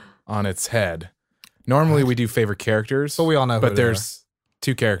its head. Normally we do favorite characters, But we all know who But they there's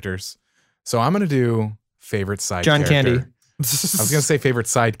two characters, so I'm going to do favorite side. John character. Candy. I was going to say favorite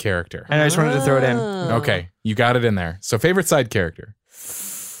side character. And I just wanted to throw it in. Okay, you got it in there. So favorite side character.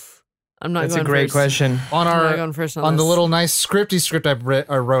 I'm not That's going a great first. question. on I'm not our going first on the this. little nice script I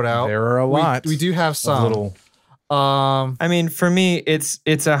wrote out. There are a lot. We do have of some. little. I mean, for me, it's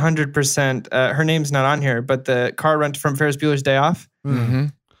 100%. Her name's not on here, but the car rent from Ferris Bueller's Day Off. Mm-hmm.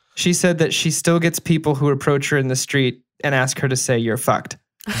 She said that she still gets people who approach her in the street and ask her to say "you're fucked."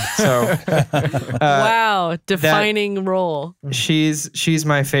 So Wow, defining role. she's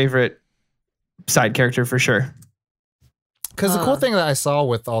my favorite side character for sure. Because the cool thing that I saw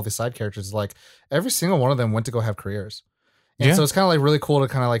with all the side characters is like every single one of them went to go have careers. And Yeah. so it's kind of like really cool to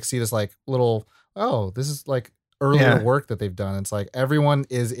kind of like see this like little, this is like earlier Yeah. work that they've done. It's like everyone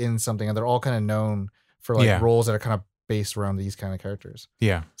is in something and they're all kind of known for like Yeah. roles that are kind of based around these kind of characters.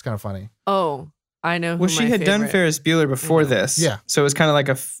 Yeah. It's kind of funny. Oh, I know. Well, who she my had done favorite- Ferris Bueller before this. Yeah. So it was kind of like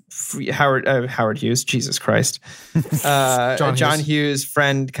a Howard Hughes, Jesus Christ. John Hughes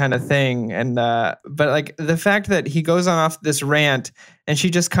friend kind of thing. And, but like the fact that he goes on off this rant and she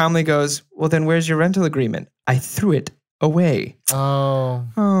just calmly goes, well, then where's your rental agreement? I threw it away. Oh.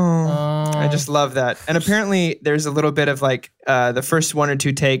 I just love that. And apparently there's a little bit of like the first one or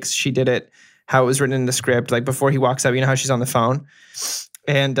two takes, she did it how it was written in the script, like before he walks up, you know how she's on the phone.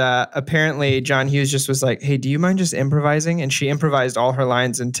 And apparently John Hughes just was like, hey, do you mind just improvising? And she improvised all her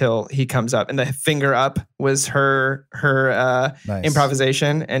lines until he comes up. And the finger up was her Nice.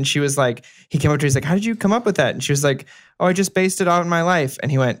 improvisation. And she was like, he came up to her, he's like, how did you come up with that? And she was like, oh, I just based it on my life. And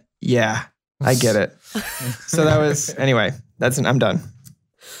he went, yeah, I get it. So that was, anyway, I'm done.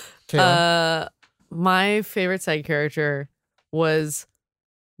 My favorite side character was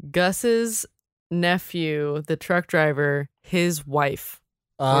Gus's nephew, the truck driver, his wife.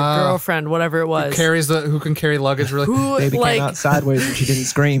 or girlfriend, whatever it was. Who can carry luggage really? Who Baby like came out sideways and she didn't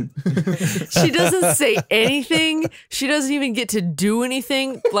scream. she doesn't say anything. She doesn't even get to do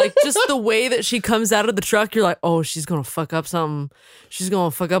anything. Like just the way that she comes out of the truck, you're like, oh, she's gonna fuck up something. She's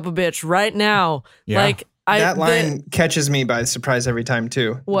gonna fuck up a bitch right now. Yeah. Like That line catches me by surprise every time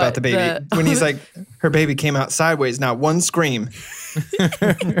too. What? About the baby. When he's like, her baby came out sideways, not one scream.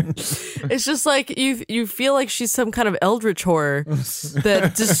 It's just like you feel like she's some kind of eldritch horror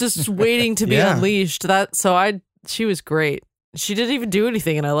that just waiting to be unleashed. She was great. She didn't even do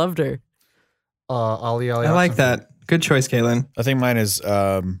anything, and I loved her. Ali. I like that. Good choice, Kaylin. I think mine is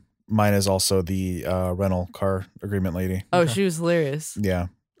also the rental car agreement lady. Oh, she was hilarious. Yeah.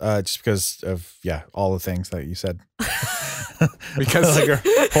 Just because of all the things that you said. Because like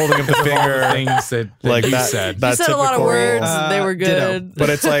holding up the finger, things that like you that. said. That You said a lot of typical- words. And they were good. But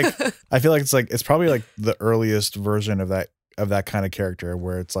it's like I feel like it's probably like the earliest version of that kind of character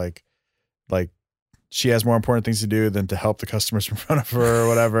where it's like she has more important things to do than to help the customers in front of her or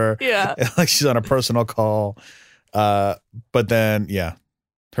whatever. Yeah. Like she's on a personal call. But then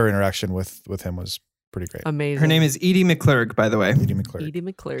her interaction with him was pretty great. Amazing. Her name is Edie McClurg, by the way. Edie McClurg. Edie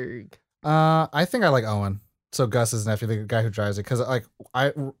McClurg. I think I like Owen. So Gus's nephew, the guy who drives it, because like I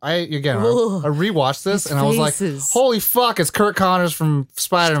rewatched this His and I was like, faces. holy fuck, it's Kurt Connors from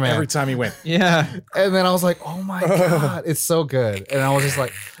Spider-Man. Every time he went. Yeah. And then I was like, oh my god, it's so good. And I was just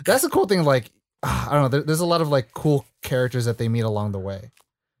like, that's the cool thing. Like, I don't know, there's a lot of like cool characters that they meet along the way.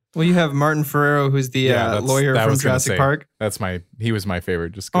 Well, you have Martin Ferrero, who's the lawyer from Jurassic Park. He was my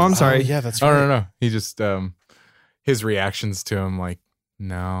favorite. Just Oh, I'm sorry. Oh, yeah, that's Oh, right. no. He just, his reactions to him, like,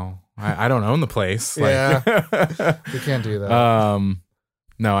 no, I don't own the place. Like, You can't do that.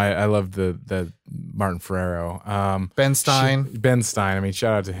 no, I love the Martin Ferrero. Ben Stein. Ben Stein. I mean,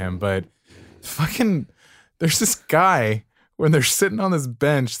 shout out to him. But fucking, there's this guy when they're sitting on this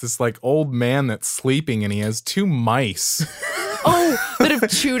bench, this like old man that's sleeping, and he has two mice Oh, that have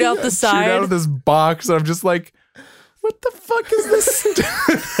chewed out the side. chewed out of this box. And I'm just like, what the fuck is this?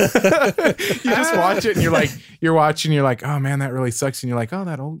 You just watch it and you're watching, you're like, oh man, that really sucks. And you're like, oh,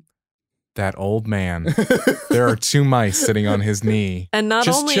 that old man. There are two mice sitting on his knee. And not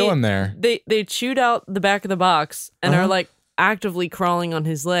just only chilling there. they chewed out the back of the box and are like actively crawling on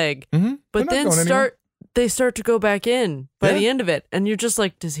his leg, Mhm. but They're not then going anywhere. start to go back in by Yeah. the end of it, and you're just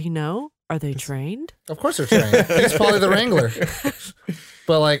like, does he know? Are they trained? Of course they're trained. He's probably the wrangler.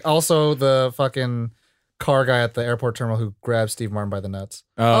 But like also the fucking car guy at the airport terminal who grabs Steve Martin by the nuts.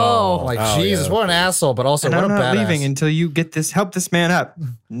 Oh. Like, Oh, Jesus, yeah. what an asshole, but also And what I'm a not badass. leaving until you help this man up.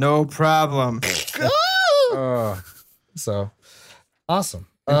 No problem. So awesome.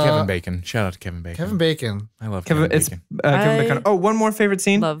 And Kevin Bacon. Shout out to Kevin Bacon. Kevin Bacon. I love Kevin, Kevin it's Bacon. Kevin I Bacon. Oh, one more favorite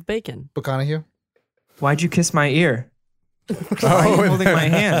scene. Love bacon. Buconahue. Why'd you kiss my ear? Why are you holding my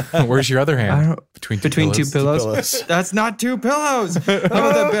hand? Where's your other I hand? don't- Between two pillows. pillows. That's not two pillows. How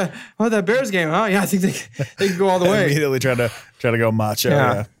about that Bears game? Oh yeah, I think they can go all the way. Immediately trying to go macho.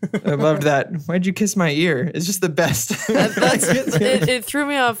 Yeah. Yeah. I loved that. Why'd you kiss my ear? It's just the best. It threw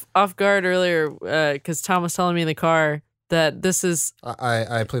me off guard earlier because Tom was telling me in the car that this is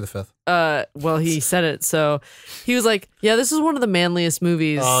I play the fifth. well, he said it, so he was like, yeah, this is one of the manliest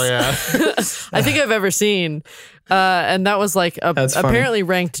movies Oh yeah. I think I've ever seen. And that was like That's funny. apparently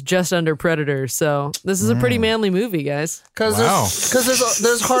ranked just under Predator. So this is a pretty manly movie, guys. Because Wow.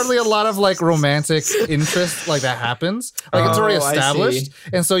 there's hardly a lot of like romantic interest like that happens. Like it's already Oh, I established, see.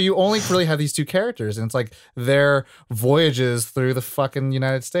 and so you only really have these two characters, and it's like their voyages through the fucking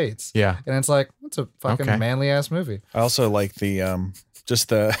United States. Yeah. And it's like it's a fucking Okay. manly ass movie. I also like the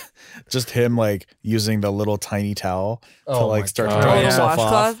just him like using the little tiny towel to Oh like my start God. to dry Oh, himself the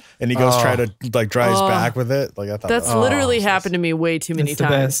off, washcloth? and he goes try to like dry his Oh. back with it. Like I thought That's that was- literally happened to me way too many It's the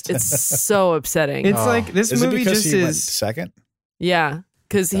times. best. It's so upsetting. It's like this Is it movie because just he went is. second? Yeah,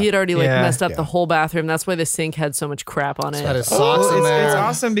 because he had already like Yeah. messed up Yeah. the whole bathroom. That's why the sink had so much crap on it. Had his socks in It's there.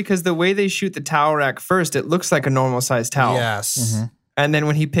 awesome because the way they shoot the towel rack first, it looks like a normal sized towel. Yes. And then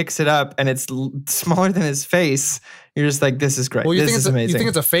when he picks it up and it's smaller than his face, you're just like, this is great. Well, you This think is it's amazing. you think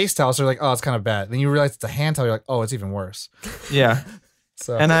it's a face towel, so you're like, oh, it's kind of bad. Then you realize it's a hand towel. You're like, oh, it's even worse. yeah.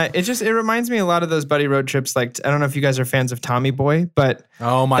 So And it reminds me a lot of those buddy road trips. Like, I don't know if you guys are fans of Tommy Boy, but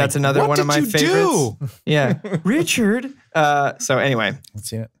Oh my. that's another what one of did my you favorites. do? Yeah. Richard. So anyway, Let's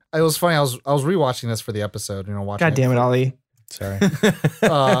see it. it was funny. I was rewatching this for the episode. You know, watching. God damn it, Ollie. Sorry.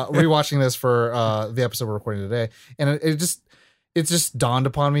 Rewatching this for the episode we're recording today, and it just dawned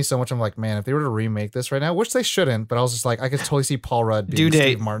upon me so much. I'm like, man, if they were to remake this right now, which they shouldn't, but I was just like, I could totally see Paul Rudd being Due date.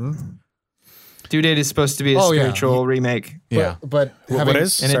 Steve Martin. Due Date is supposed to be a Oh, yeah. spiritual remake. Yeah. But What having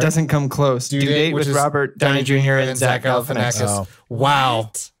is? And it doesn't come close. Due Date which with is Robert Downey Jr. and Zach Galifianakis. Oh.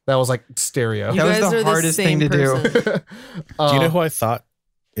 Wow. That was like stereo. You That was guys the are hardest same thing to do. person. Do you know who I thought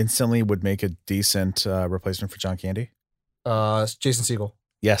instantly would make a decent replacement for John Candy? Jason Segel.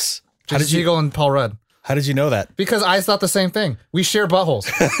 Yes. Jason Segel and Paul Rudd. How did you know that? Because I thought the same thing. We share buttholes,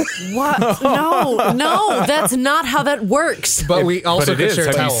 What? No, that's not how that works. but we also But it could is. share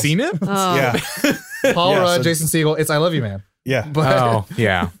Have towels. you seen it? Yeah. Paul Yeah, Rudd, so- Jason Segel. It's I Love You Man. Yeah. But Oh,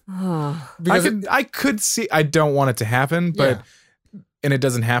 yeah. because I could see. I don't want it to happen, but and it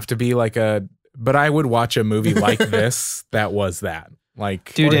doesn't have to be like a. But I would watch a movie like this that was that.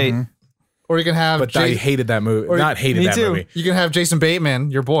 Like, Due Date. or you can have but I hated that movie. or- Not hated Me that too. movie. you can have Jason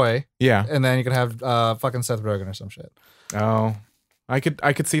Bateman, your boy, Yeah. and then you can have fucking Seth Rogen or some shit. Oh, I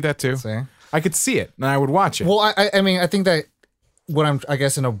could see that too. See? I could see it, and I would watch it. Well, I mean, I think that what I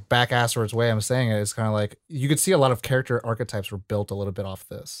guess in a back-asswards way I'm saying it is kind of like you could see a lot of character archetypes were built a little bit off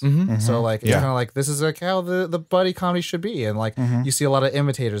this. Mhm. So like it's Yeah. kind of like this is like how the buddy comedy should be, and like you see a lot of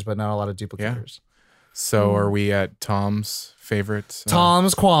imitators but not a lot of duplicators. So are we at Tom's favorite?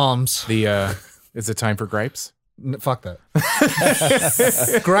 Tom's qualms. Is it time for gripes? Fuck that.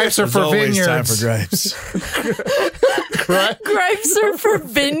 Gripes are There's for always vineyards. time for gripes. Gripes are for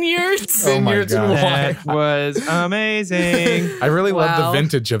vineyards. Oh my Vineyards and God. wine. That was amazing. I really love the Wow.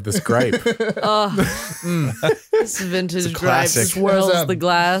 vintage of this gripe. This vintage gripes classic. swirls There's that- the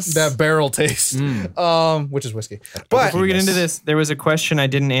glass. That barrel taste, which is whiskey. But Before we get into this, there was a question I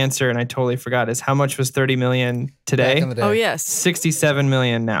didn't answer and I totally forgot. Is how much was 30 million back today? in the day, oh yes. 67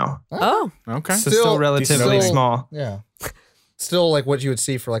 million now. Oh, Okay. So still relatively still- small. yeah, still like what you would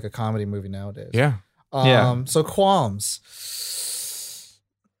see for like a comedy movie nowadays. Yeah. Yeah. So qualms.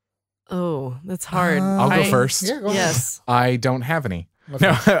 oh, that's hard. I'll go I- first. Yeah, go ahead. Yes. I don't have any.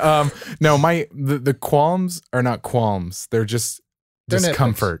 No, no. The qualms are not qualms. They're just They're nitpicks.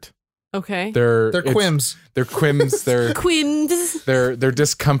 discomfort. Okay. They're it's- quims. They're quims. They're Queens. they're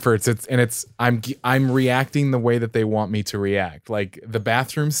discomforts. I'm reacting the way that they want me to react. Like the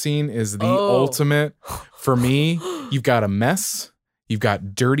bathroom scene is the ultimate for me. You've got a mess. You've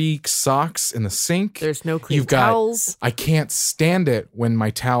got dirty socks in the sink. There's no clean You've got- towels. I can't stand it when my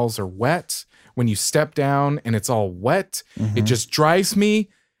towels are wet. When you step down and it's all wet, it just drives me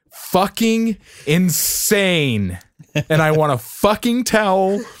fucking insane. And I want a fucking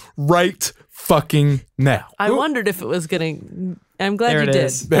towel right fucking now. I wondered if it was getting. I'm glad There you it did.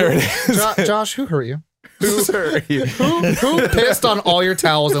 is. There it is. Josh, who hurt you? Who hurt you? Who pissed on all your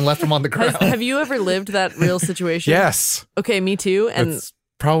towels and left them on the ground? Have you ever lived that real situation? Yes. Okay, me too. And That's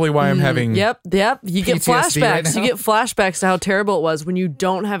probably why I'm having. Yep. You get PTSD right flashbacks. now? You get flashbacks to how terrible it was when you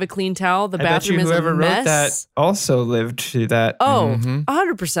don't have a clean towel. The I bet you bathroom is whoever a wrote mess. that also lived through that. Oh, Mhm.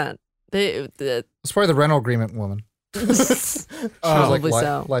 100%. It's probably the rental agreement woman. Probably like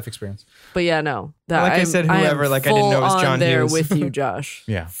so. life experience. But yeah, no. That, Like I I'm- said, am whoever, like, I didn't know it was full on John there Hughes. with you, Josh.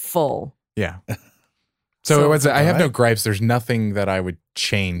 Yeah. Full. Yeah. So, So- it was. I have no Alright. gripes. There's nothing that I would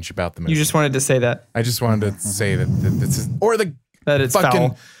change about the movie. You just wanted to say that. I just wanted to say that this is, or the That it's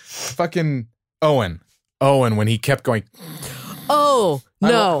fucking, foul. Owen when he kept going, Oh,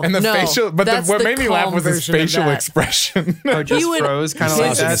 no. and the no. facial. But That's what the made me laugh calm was his version of facial that. expression. Oh, just would- froze, kind of He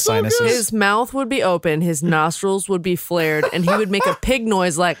like saw that. some sinuses. His mouth would be open, his nostrils would be flared, and he would make a pig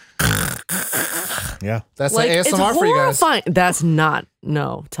noise like Yeah. That's like like it's ASMR for you guys. horrifying. That's not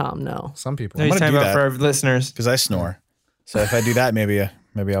no, Tom. No. Some people. No, he's gonna talking do about for that. our listeners. Because I snore. So if I do that, maybe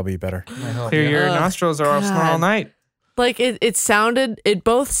I'll be better. Clear your Ugh, nostrils or I'll snore all God. night. Like it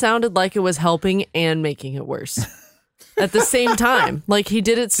both sounded like it was helping and making it worse at the same time. Like he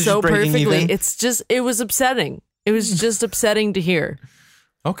did it Just so breaking perfectly. even. It was upsetting. It was just upsetting to hear.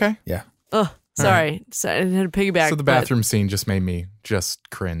 Okay. Yeah. Oh, sorry. So I had to piggyback. So the but bathroom scene just made me just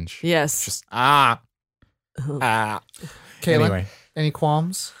cringe. Yes. Just Caitlin, Anyway, any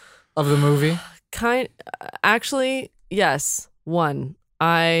qualms of the movie? Actually, yes. One,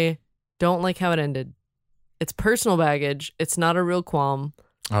 I don't like how it ended. It's personal baggage. It's not a real qualm.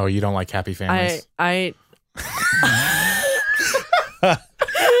 oh, you don't like happy families?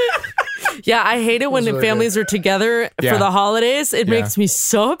 Yeah, I hate it when the really families are together Yeah. for the holidays. It Yeah. makes me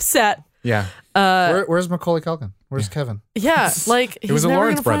so upset. Yeah. Where's Macaulay Culkin? Where's Kevin? Yeah, like It was he's a never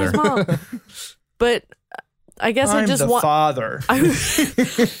Lawrence gonna find his mom. But I guess I I'm just the want. father.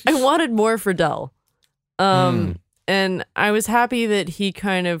 I wanted more for Dell, and I was happy that he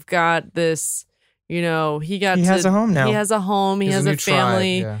kind of got this. You know, he has a home now. He has a home. He He's has new a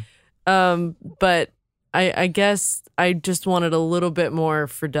family. tribe, yeah. But I guess I just wanted a little bit more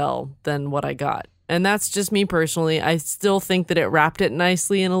for Dell than what I got. And that's just me personally. I still think that it wrapped it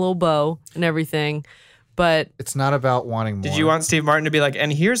nicely in a little bow and everything. But it's not about wanting more. Did you want Steve Martin to be like,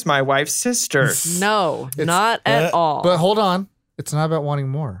 and here's my wife's sister? No, not at all. But hold on. It's not about wanting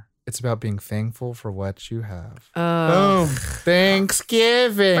more. It's about being thankful for what you have. Boom.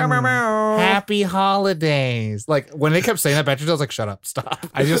 Thanksgiving. Happy holidays. Like when they kept saying that, Patrick, I was like, shut up, stop.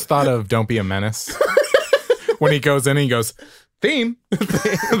 I just thought of Don't Be a Menace. When he goes in and he goes, theme.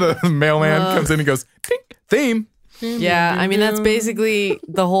 The mailman comes in and goes, tink, theme. Yeah, I mean, that's basically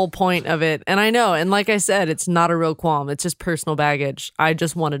the whole point of it. And I know, and like I said, it's not a real qualm. It's just personal baggage. I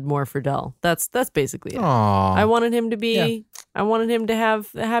just wanted more for Del. That's basically it. Aww. I wanted him to be, I wanted him to have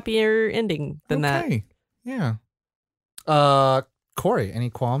a happier ending than that. Yeah. Corey, any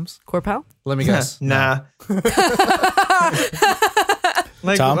qualms? Corpal? Let me guess. Nah.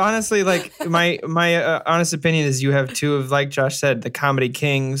 Like, Tom? honestly, like my honest opinion is you have two of, like Josh said, the comedy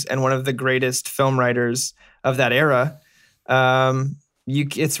kings and one of the greatest film writers of that era.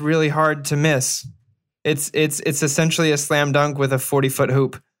 It's really hard to miss. It's essentially a slam dunk with a 40-foot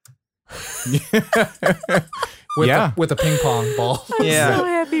hoop. With a ping pong ball. Yeah. So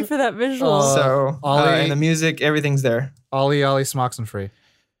happy for that visual. And the music, everything's there. Ollie smocks and free.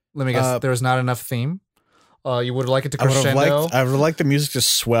 Let me guess. There's not enough theme. You would like it to crescendo. I would like the music to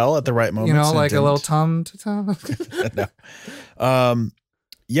swell at the right moment. You know, like a little tum to tum. No.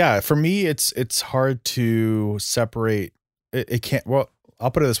 Yeah, for me, it's hard to separate. It can't. Well,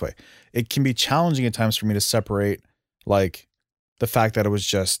 I'll put it this way: it can be challenging at times for me to separate, like, the fact that it was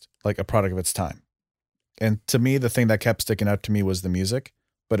just like a product of its time. And to me, the thing that kept sticking out to me was the music.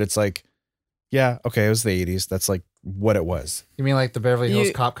 But it's like, yeah, okay, it was the 80s. That's like what it was. You mean like the Beverly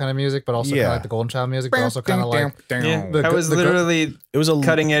Hills Cop kind of music, but also kind of like the Golden Child music, but also kind of like That was literally it was a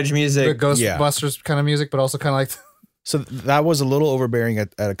cutting edge music. The Ghostbusters kind of music, but also kind of like. So that was a little overbearing at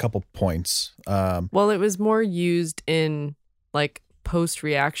a couple points. Well, it was more used in like post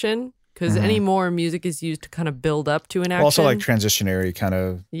reaction because any more music is used to kind of build up to an action. Also like transitionary kind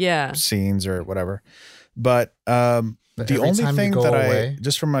of scenes or whatever. But the only thing that I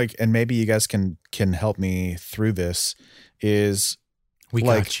just from like, and maybe you guys can help me through this is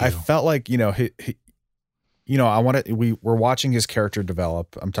I felt like, he we're watching his character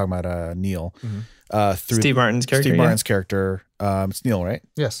develop. I'm talking about Neil. Through Steve Martin's character. Steve Martin's character. It's Neil, right?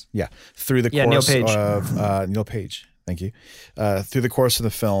 Yes. Yeah. Through the course of Neil Page. Thank you. Through the course of the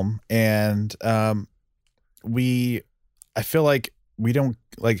film. And I feel like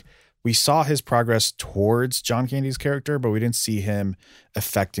we saw his progress towards John Candy's character, but we didn't see him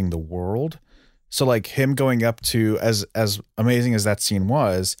affecting the world. So like him going up to, as amazing as that scene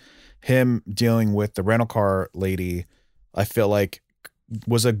was, him dealing with the rental car lady, I feel like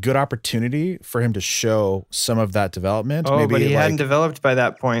was a good opportunity for him to show some of that development. Oh, maybe but he hadn't developed by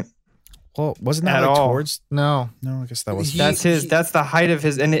that point. Well, wasn't that like towards? No, I guess that was. That's the height of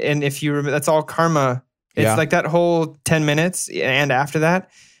his, and if you remember, that's all karma. It's like that whole 10 minutes and after that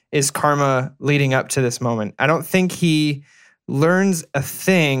is karma leading up to this moment. I don't think he learns a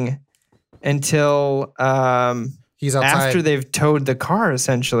thing until he's outside. After they've towed the car,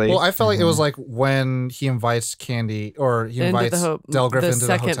 essentially. Well, I felt like it was like when he invites Candy or he invites Del Griffin to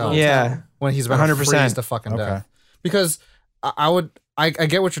the hotel. Yeah. When he's about to freeze to fucking death. Because I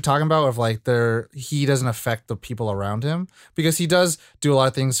get what you're talking about of like he doesn't affect the people around him because he does do a lot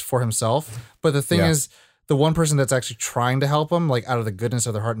of things for himself. But the thing is, the one person that's actually trying to help him, like out of the goodness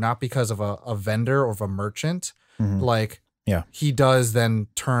of their heart, not because of a vendor or of a merchant, he does then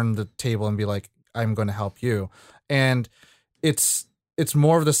turn the table and be like, I'm going to help you. And it's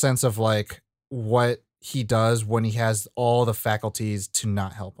more of the sense of like what he does when he has all the faculties to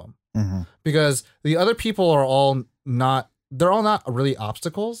not help him. Mm-hmm. Because the other people are all not really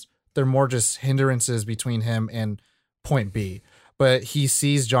obstacles. They're more just hindrances between him and point B. But he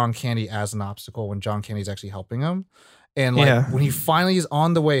sees John Candy as an obstacle when John Candy's actually helping him. And when he finally is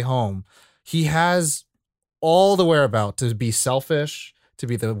on the way home, he has all the whereabout to be selfish, to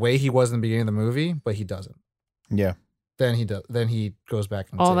be the way he was in the beginning of the movie, but he doesn't. Yeah. Then he does. Then he goes back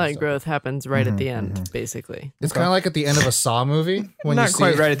and all that growth happens right at the end, basically. It's kind of like at the end of a Saw movie. When not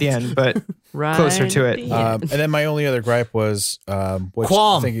quite right at the end, but closer to it. And then my only other gripe was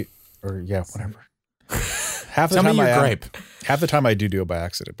qualm. Whatever. Half the Tell time me your gripe. Half the time I do it by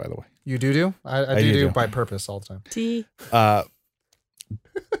accident, by the way. You do? I do by purpose all the time.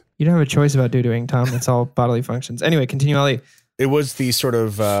 You don't have a choice about doing, Tom. It's all bodily functions. Anyway, continue, Ali. It was the sort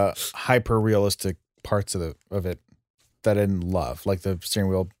of hyper realistic parts of it that I didn't love, like the steering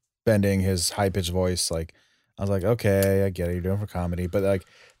wheel bending, his high pitched voice. Like I was like, okay, I get it, you're doing it for comedy, but like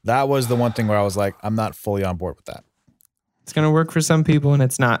that was the one thing where I was like, I'm not fully on board with that. It's gonna work for some people, and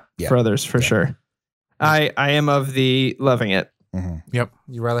it's not for others, for sure. I am of the loving it. Yep.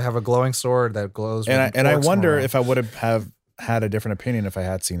 You rather have a glowing sword that glows. And I wonder if I would have had a different opinion if I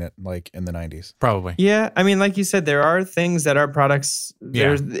had seen it like in the 90s. Probably. Yeah, I mean, like you said, there are things that are products.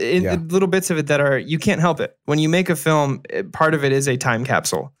 There's little bits of it that are, you can't help it. When you make a film, part of it is a time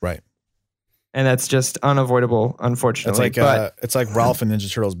capsule, Right. and that's just unavoidable, unfortunately. It's like Ralph and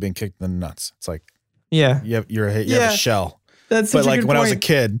Ninja Turtles being kicked in the nuts. It's like yeah, you have a shell. That's but such a like good when I was a point.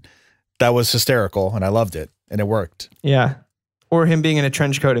 kid, that was hysterical and I loved it and it worked. Yeah, or him being in a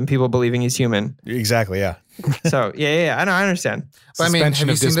trench coat and people believing he's human. Exactly. Yeah. So yeah, I know, I understand. But I mean, Suspension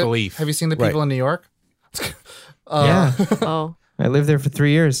have of you seen disbelief. have you seen the people in New York? Yeah, Oh, I lived there for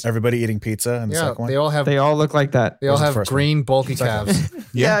 3 years. Everybody eating pizza in the Yeah, second one. they all have They all look like that. they all was the have first green bulky calves.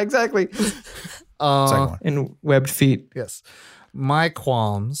 Yeah, exactly. Second one. And webbed feet. Yes. My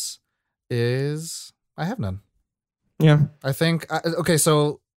qualms is I have none. Yeah. I think okay,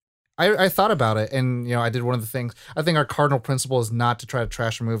 so I thought about it, and you know, I did one of the things. I think our cardinal principle is not to try to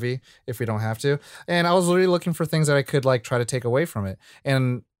trash a movie if we don't have to. And I was really looking for things that I could like try to take away from it.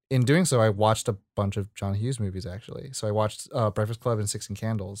 And in doing so, I watched a bunch of John Hughes movies actually. So I watched Breakfast Club and 16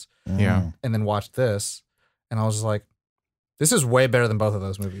 Candles, Yeah. and then watched this, and I was just like, this is way better than both of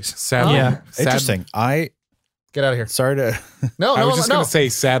those movies. Sadly. Yeah. Interesting. Get out of here. Sorry to. No, I was just no. going to say,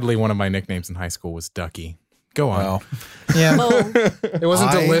 sadly, one of my nicknames in high school was Ducky. Go on. Well, Yeah. oh, It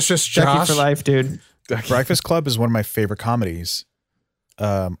wasn't delicious, Ducky Josh. for life, dude. Ducky. Breakfast Club is one of my favorite comedies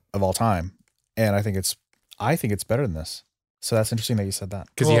of all time, and I think it's better than this. So that's interesting that you said that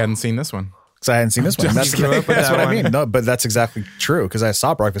Because you hadn't seen this one. because I hadn't seen this one. Just That's, grew up with that's that what one. I mean. No, but that's exactly true because I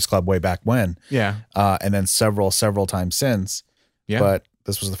saw Breakfast Club way back when, Yeah. and then several times since. Yeah. But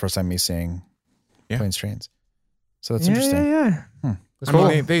this was the first time me seeing Planes, Trains. So that's interesting. Yeah.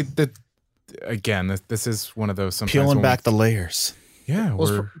 I mean, again, this is one of those sometimes Peeling when back the layers. Yeah, Well,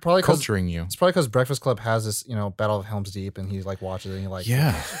 we're it's probably 'cause- culturing you. It's probably because Breakfast Club has this, you know, Battle of Helm's Deep, and he like watches it, and he like,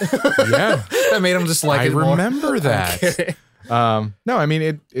 Yeah. Yeah, that made him just like I it more. remember I'm that. kidding. No, I mean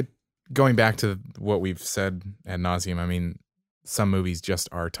it. Going back to what we've said ad nauseum, I mean, some movies just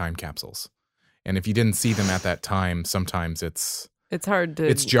are time capsules, and if you didn't see them at that time, sometimes it's hard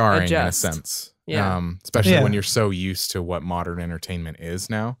to. jarring adjust. in a sense. Yeah. Especially Yeah. when you're so used to what modern entertainment is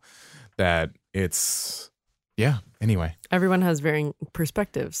now, that it's Anyway, Everyone has varying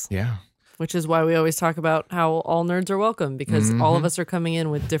perspectives, yeah. which is why we always talk about how all nerds are welcome because all of us are coming in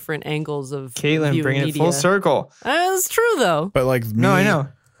with different angles of Caitlin viewing bringing media. it full circle. That's true though. But like me, No, I know.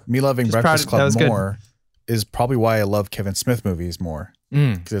 me loving Just Breakfast proud- that Club was good. more is probably why I love Kevin Smith movies more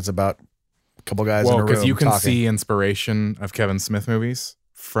because it's about a couple guys in a Well, room because you can talking. see inspiration of Kevin Smith movies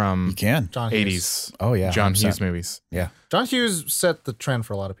from You can. John Hughes. 80s Oh yeah. John 100%. Hughes movies. John Hughes set the trend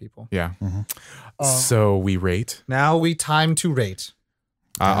for a lot of people. Yeah. So we rate. Now we time to rate.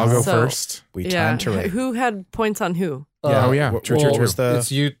 I'll go So- first. We Yeah. time to rate. Who had points on who? Oh, yeah. What True. was the?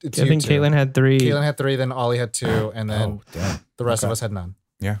 It's you. It's I you think two. Caitlin had 3. Caitlin had 3, then Ollie had 2, and then Oh, damn. the rest of Okay. us had none.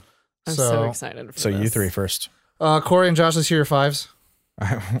 Yeah. I'm so excited for So you this. 3 first. Corey and Josh, let's hear your 5s.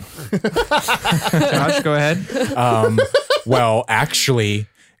 Josh, go ahead. Well, actually,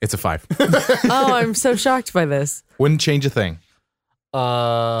 it's a 5. Oh, I'm so shocked by this. Wouldn't change a thing.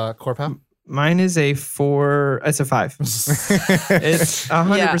 Corpal? Mine is a 4. It's a 5. It's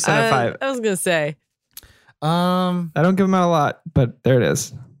 100% a 5. I was gonna say. I don't give them out a lot, but there it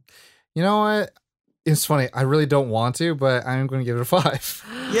is. You know what? It's funny. I really don't want to, but I'm going to give it a 5.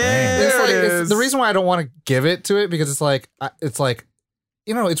 Yeah, It's the reason why I don't want to give it to it because it's like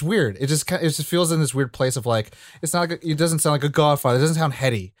you know, it's weird. It just feels in this weird place of like it's not like it doesn't sound like a Godfather. It doesn't sound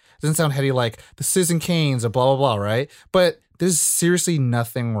heady. It doesn't sound heady like the Citizen Kanes or blah blah blah, right? But there's seriously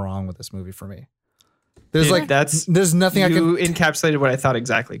nothing wrong with this movie for me. There's Dude, like that's there's nothing I can You encapsulated what I thought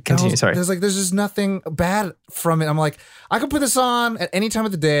exactly. Continue. Sorry. There's just nothing bad from it. I'm like, I could put this on at any time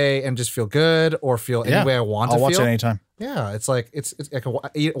of the day and just feel good or feel any way I want I'll to watch feel. it anytime. Yeah, it's like it's I can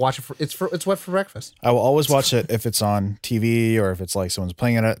watch it. It's what for breakfast. I will always watch it if it's on TV or if it's like someone's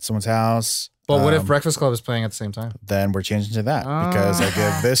playing it at someone's house. But what if Breakfast Club is playing at the same time? Then we're changing to that because I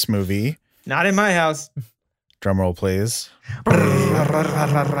give this movie, Not in my house. drum roll please, Blah, blah,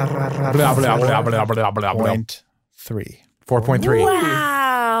 blah, blah, blah, blah, blah. 0.3. 4.3.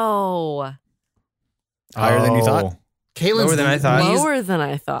 Wow. Higher than you thought? Caitlin's Lower than I thought. knees- Lower than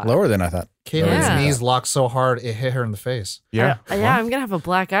I thought. Lower than I thought. Caitlin's Yeah. knees locked so hard it hit her in the face. Yeah. Yeah, I'm gonna have a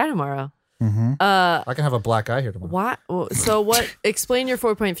black eye tomorrow. Mm-hmm. I can have a black eye here tomorrow. What? So what? Explain your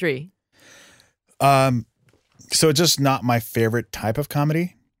 4.3. So it's just not my favorite type of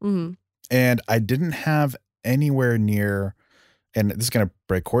comedy. Mm-hmm. And I didn't have anywhere near, and this is going to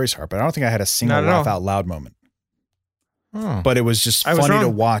break Corey's heart, but I don't think I had a single Not at laugh all. out loud moment. Oh. But it was just I was funny to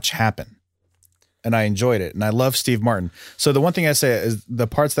wrong. watch happen. and I enjoyed it, and I love Steve Martin. So the one thing I say is the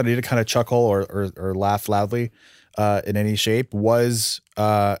parts that I did kind of chuckle or laugh loudly in any shape was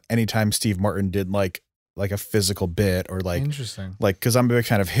anytime Steve Martin did like a physical bit or like interesting, like because I'm a big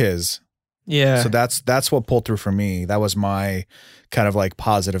fan of his. Yeah. So that's what pulled through for me. That was my kind of like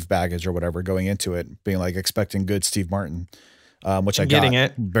positive baggage or whatever going into it, being like expecting good Steve Martin. Which I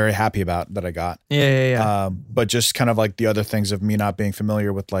got very happy about that I got. Yeah. But just kind of like the other things of me not being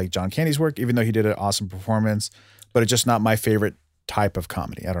familiar with like John Candy's work, even though he did an awesome performance, but it's just not my favorite type of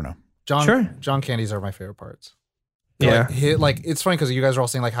comedy. I don't know. John Candy's are my favorite parts. Yeah. Like it's funny because you guys are all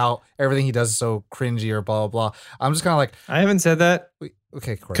saying like how everything he does is so cringy or blah, blah, blah. I'm just kind of like. I haven't said that.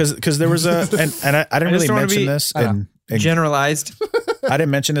 Okay, because there was a, and I didn't really mention this in generalized. I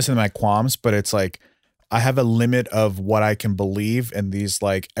didn't mention this in my qualms, but it's like, I have a limit of what I can believe in these,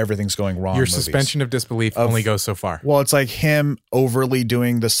 like, everything's going wrong. Your movies. suspension of disbelief only goes so far. Well, it's like him overly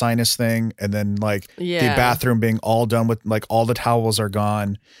doing the sinus thing and then like the bathroom being all done with like all the towels are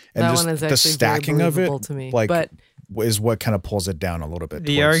gone. And that just one is the stacking of it to me. like but is what kind of pulls it down a little bit.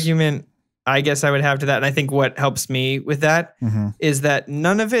 The argument I guess I would have to that, and I think what helps me with that is that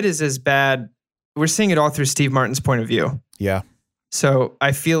none of it is as bad. We're seeing it all through Steve Martin's point of view. Yeah. So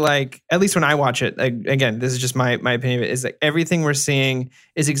I feel like, at least when I watch it, again, this is just my opinion of it, is that everything we're seeing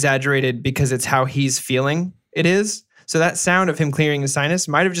is exaggerated because it's how he's feeling it is. So that sound of him clearing the sinus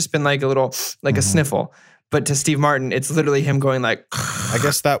might have just been like a little, like a sniffle. But to Steve Martin, it's literally him going like... I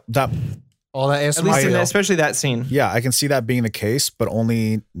guess that all that ASMR, at least especially that scene. Yeah, I can see that being the case, but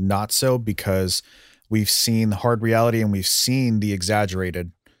only not so because we've seen the hard reality and we've seen the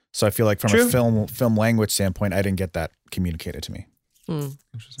exaggerated. So I feel like from a film language standpoint, I didn't get that communicated to me.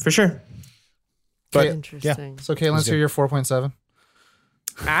 For sure. But interesting. So Caitlin, let's hear your 4.7.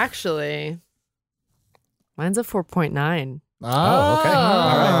 Actually, mine's a 4.9. Oh, okay.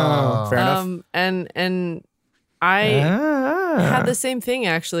 All right. Fair enough. And I had the same thing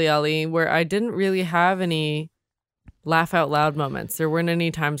actually, Ali, where I didn't really have any laugh out loud moments. There weren't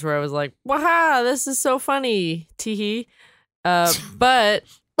any times where I was like, "Waha, this is so funny." Teehee. But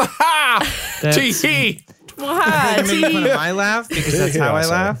Teehee. Waha, making fun of my laugh because that's how I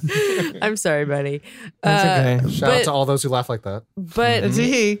laugh. I'm sorry, buddy. That's okay. Shout out to all those who laugh like that. But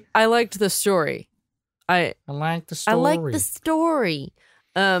I liked the story. I like the story. I like the story.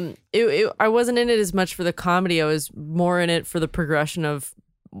 I wasn't in it as much for the comedy. I was more in it for the progression of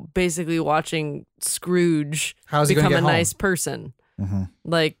basically watching Scrooge become a nice person.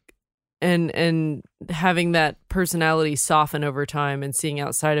 Like, and having that personality soften over time and seeing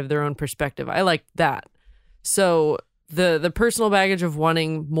outside of their own perspective. I liked that. So the personal baggage of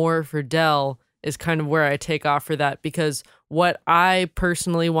wanting more for Del is kind of where I take off for that, because what I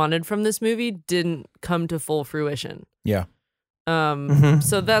personally wanted from this movie didn't come to full fruition. Yeah.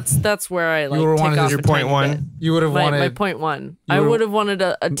 So that's where I like take off your point one. You would have wanted my point one. I would have wanted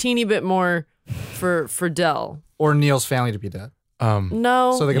a teeny bit more for Del or Neil's family to be dead.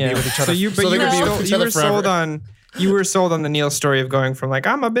 No, so they could be with each other. So you were sold on the Neil story of going from like,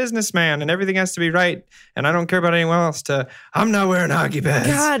 I'm a businessman and everything has to be right and I don't care about anyone else, to I'm not wearing hockey pads.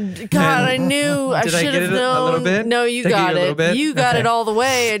 God, I knew. I should have known. A little bit? No, you got it. You got it all the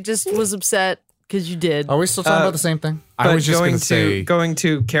way. I just was upset because you did. Are we still talking about the same thing? I was just going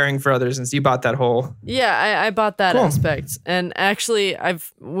to caring for others, and you bought that whole. Yeah, I bought that aspect, and actually,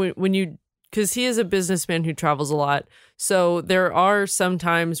 because he is a businessman who travels a lot, so there are some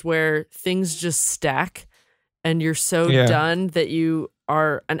times where things just stack, and you're so done that you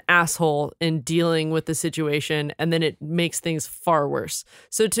are an asshole in dealing with the situation, and then it makes things far worse.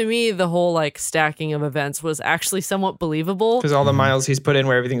 So to me, the whole like stacking of events was actually somewhat believable. Because all the miles he's put in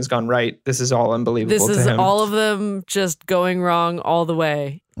where everything's gone right, this is all unbelievable to him. This is all of them just going wrong all the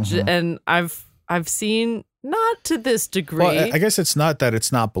way. And I've seen, not to this degree. Well, I guess it's not that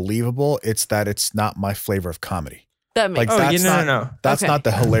it's not believable, it's that it's not my flavor of comedy. That makes sense. No. That's not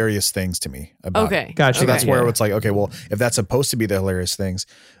the hilarious things to me about it. Gotcha. So that's where it's like, okay, well, if that's supposed to be the hilarious things,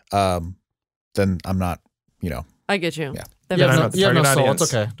 then I'm not, I get you. Yeah. You have no soul.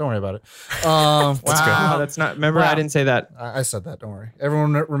 It's okay. Don't worry about it. Wow. That's not, remember, I didn't say that. I said that. Don't worry.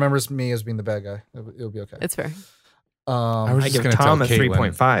 Everyone remembers me as being the bad guy. It'll be okay. It's fair. I was just give Tom a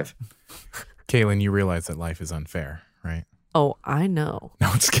 3.5. Caitlin, you realize that life is unfair, right? Oh, I know. No,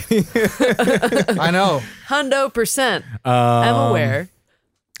 I'm just kidding. I know. 100%. I'm aware.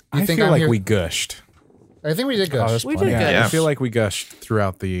 I feel like we gushed. I think we did gush. We did gush. I feel like we gushed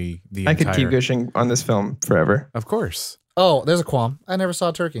throughout the I could keep gushing on this film forever. Of course. Oh, there's a qualm. I never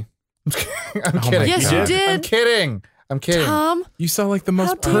saw Turkey. I'm kidding. Yes, you did. I'm kidding. Tom, you saw like the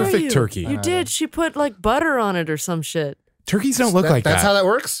most perfect turkey. You did. She put like butter on it or some shit. Turkeys don't look like that. That's how that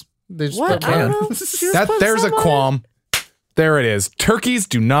works? They just What? put I don't can. know. Just put There's a some on it. qualm. There it is. Turkeys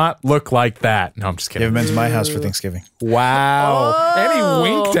do not look like that. No, I'm just You kidding. haven't been to my house for Thanksgiving. Wow. Oh. And he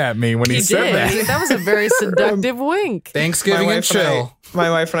winked at me when he, He said did. that. That was a very seductive wink. Thanksgiving and chill. My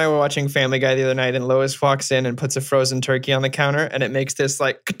wife and I were watching Family Guy the other night, and Lois walks in and puts a frozen turkey on the counter, and it makes this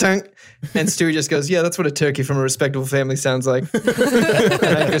like ka-tunk, and Stewie just goes, "Yeah, that's what a turkey from a respectable family sounds like."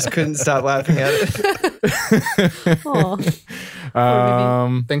 And I just couldn't stop laughing at it.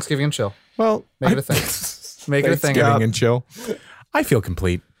 Thanksgiving and chill. Well, Make it a thing. Make it a thing. Thanksgiving and chill. I feel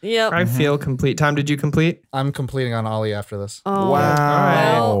complete. Yep. I feel complete. Tom, did you complete? I'm completing on Ollie after this. Oh,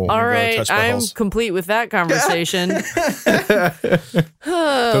 Wow. Well, all right. touch I'm buttholes. complete with that conversation.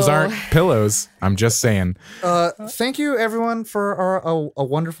 Those aren't pillows. I'm just saying. Thank you, everyone, for a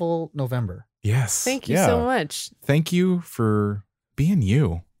wonderful November. Yes. Thank you Yeah. so much. Thank you for being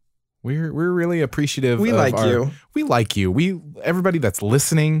you. We're really appreciative. We of like you. We like you. Everybody that's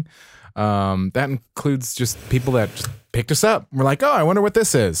listening. That includes just people that just picked us up. We're like, oh, I wonder what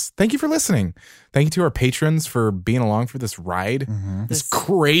this is. Thank you for listening. Thank you to our patrons for being along for this ride. This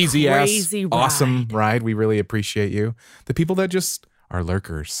crazy crazy ass, awesome ride. We really appreciate you. The people that just are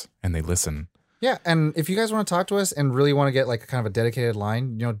lurkers and they listen. Yeah, and if you guys want to talk to us and really want to get like kind of a dedicated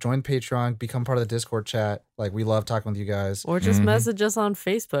line, join Patreon, become part of the Discord chat. Like we love talking with you guys. Or just message us on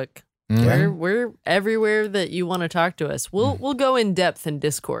Facebook. Mhm. We're everywhere that you want to talk to us. We'll go in depth in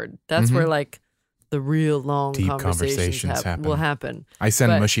Discord. That's where like the real long Deep conversations conversations happen. will happen. I send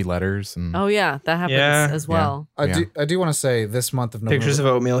But- mushy letters and Oh yeah, that happens Yeah. as well. I do want to say this month of November. Pictures of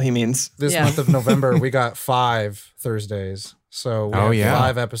oatmeal, he means. This Yeah. month of November, we got 5 Thursdays. So we have yeah.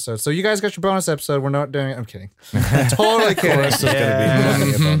 5 episodes. So you guys got your bonus episode. We're not doing it. I'm kidding. Totally kidding. This is going to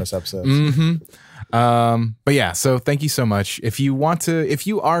be a bonus episode. But yeah, so thank you so much. If you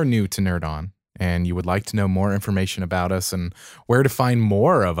are new to Nerd On and you would like to know more information about us and where to find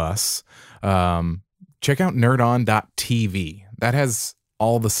more of us, check out nerdon.tv. That has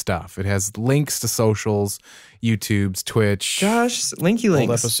all the stuff. It has links to socials, YouTube's, Twitch, Josh, linky Old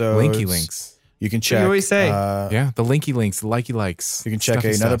links. episodes. linky links. You can check. you always say. Yeah, the linky links, the likey likes. You can check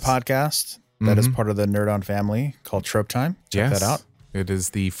Stuffy another stuffs. podcast that is part of the Nerd On family called Trope Time. Check Yes. that out. It is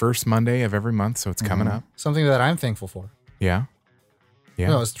the first Monday of every month, so it's coming up. Something that I'm thankful for. Yeah. Yeah.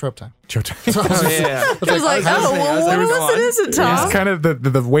 No, it's trope time. Trope Time. Oh, yeah. I was like, I was oh, listening. I was well, like, what go else on. is it, Tom? It's kind of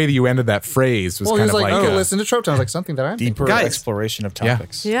the way that you ended that phrase was Well, he kind was of like, like oh, listen to trope time. I was like, something that I'm thankful Deeper Guys. exploration of Yeah.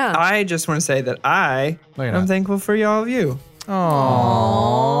 topics. Yeah. I just want to say that I No, you're am not. thankful for all of you.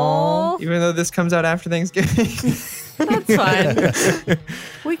 Aww. Even though this comes out after Thanksgiving. That's fine.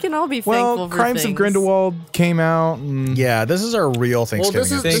 We can all be thankful well, for Crimes of things. Grindelwald came out and Yeah, this is our real Well, Thanksgiving.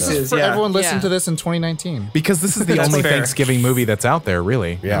 this is episode. for yeah. everyone listening Yeah. to this in 2019. because this is the That's only fair. Thanksgiving movie that's out there,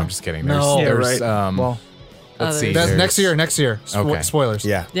 really. Yeah. No, I'm just kidding. No. Yeah, There's right. Well, let's see. That's there's- next year. Okay. Spoilers.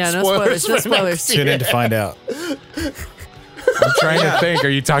 yeah. Yeah, no spoilers. No spoilers. Tune in to find out. I'm trying to think. Are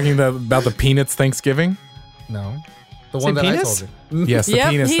you talking about the Peanuts Thanksgiving? No. The one that penis? I told you. Yes, the Yep,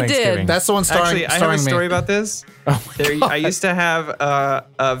 Penis he did. Thanksgiving. That's the one Actually, I have a starring story me. about this. I used to have a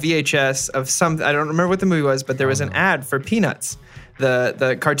VHS of some. I don't remember what the movie was, but there was an ad for Peanuts,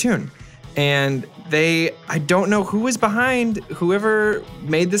 the cartoon, and I don't know who was behind whoever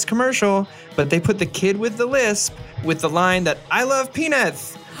made this commercial, but they put the kid with the lisp with the line that "I love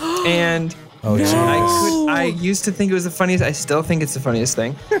peanuts," and. Oh, geez. I used to think it was the funniest. I still think it's the funniest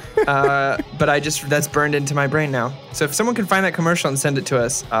thing, but that's burned into my brain now. So if someone can find that commercial and send it to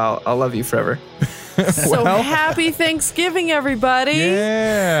us, I'll love you forever. So happy Thanksgiving, everybody.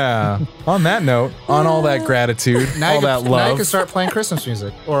 Yeah. On that note, on all that gratitude, Now all you that can, Now you love, can start playing Christmas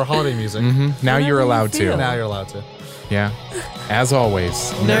music or holiday music. now you're Whatever you allowed feel. to. Now you're allowed to. Yeah. As always.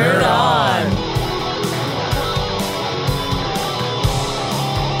 Nerd on.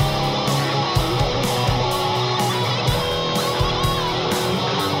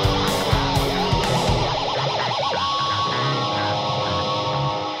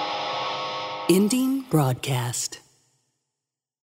 Ending broadcast.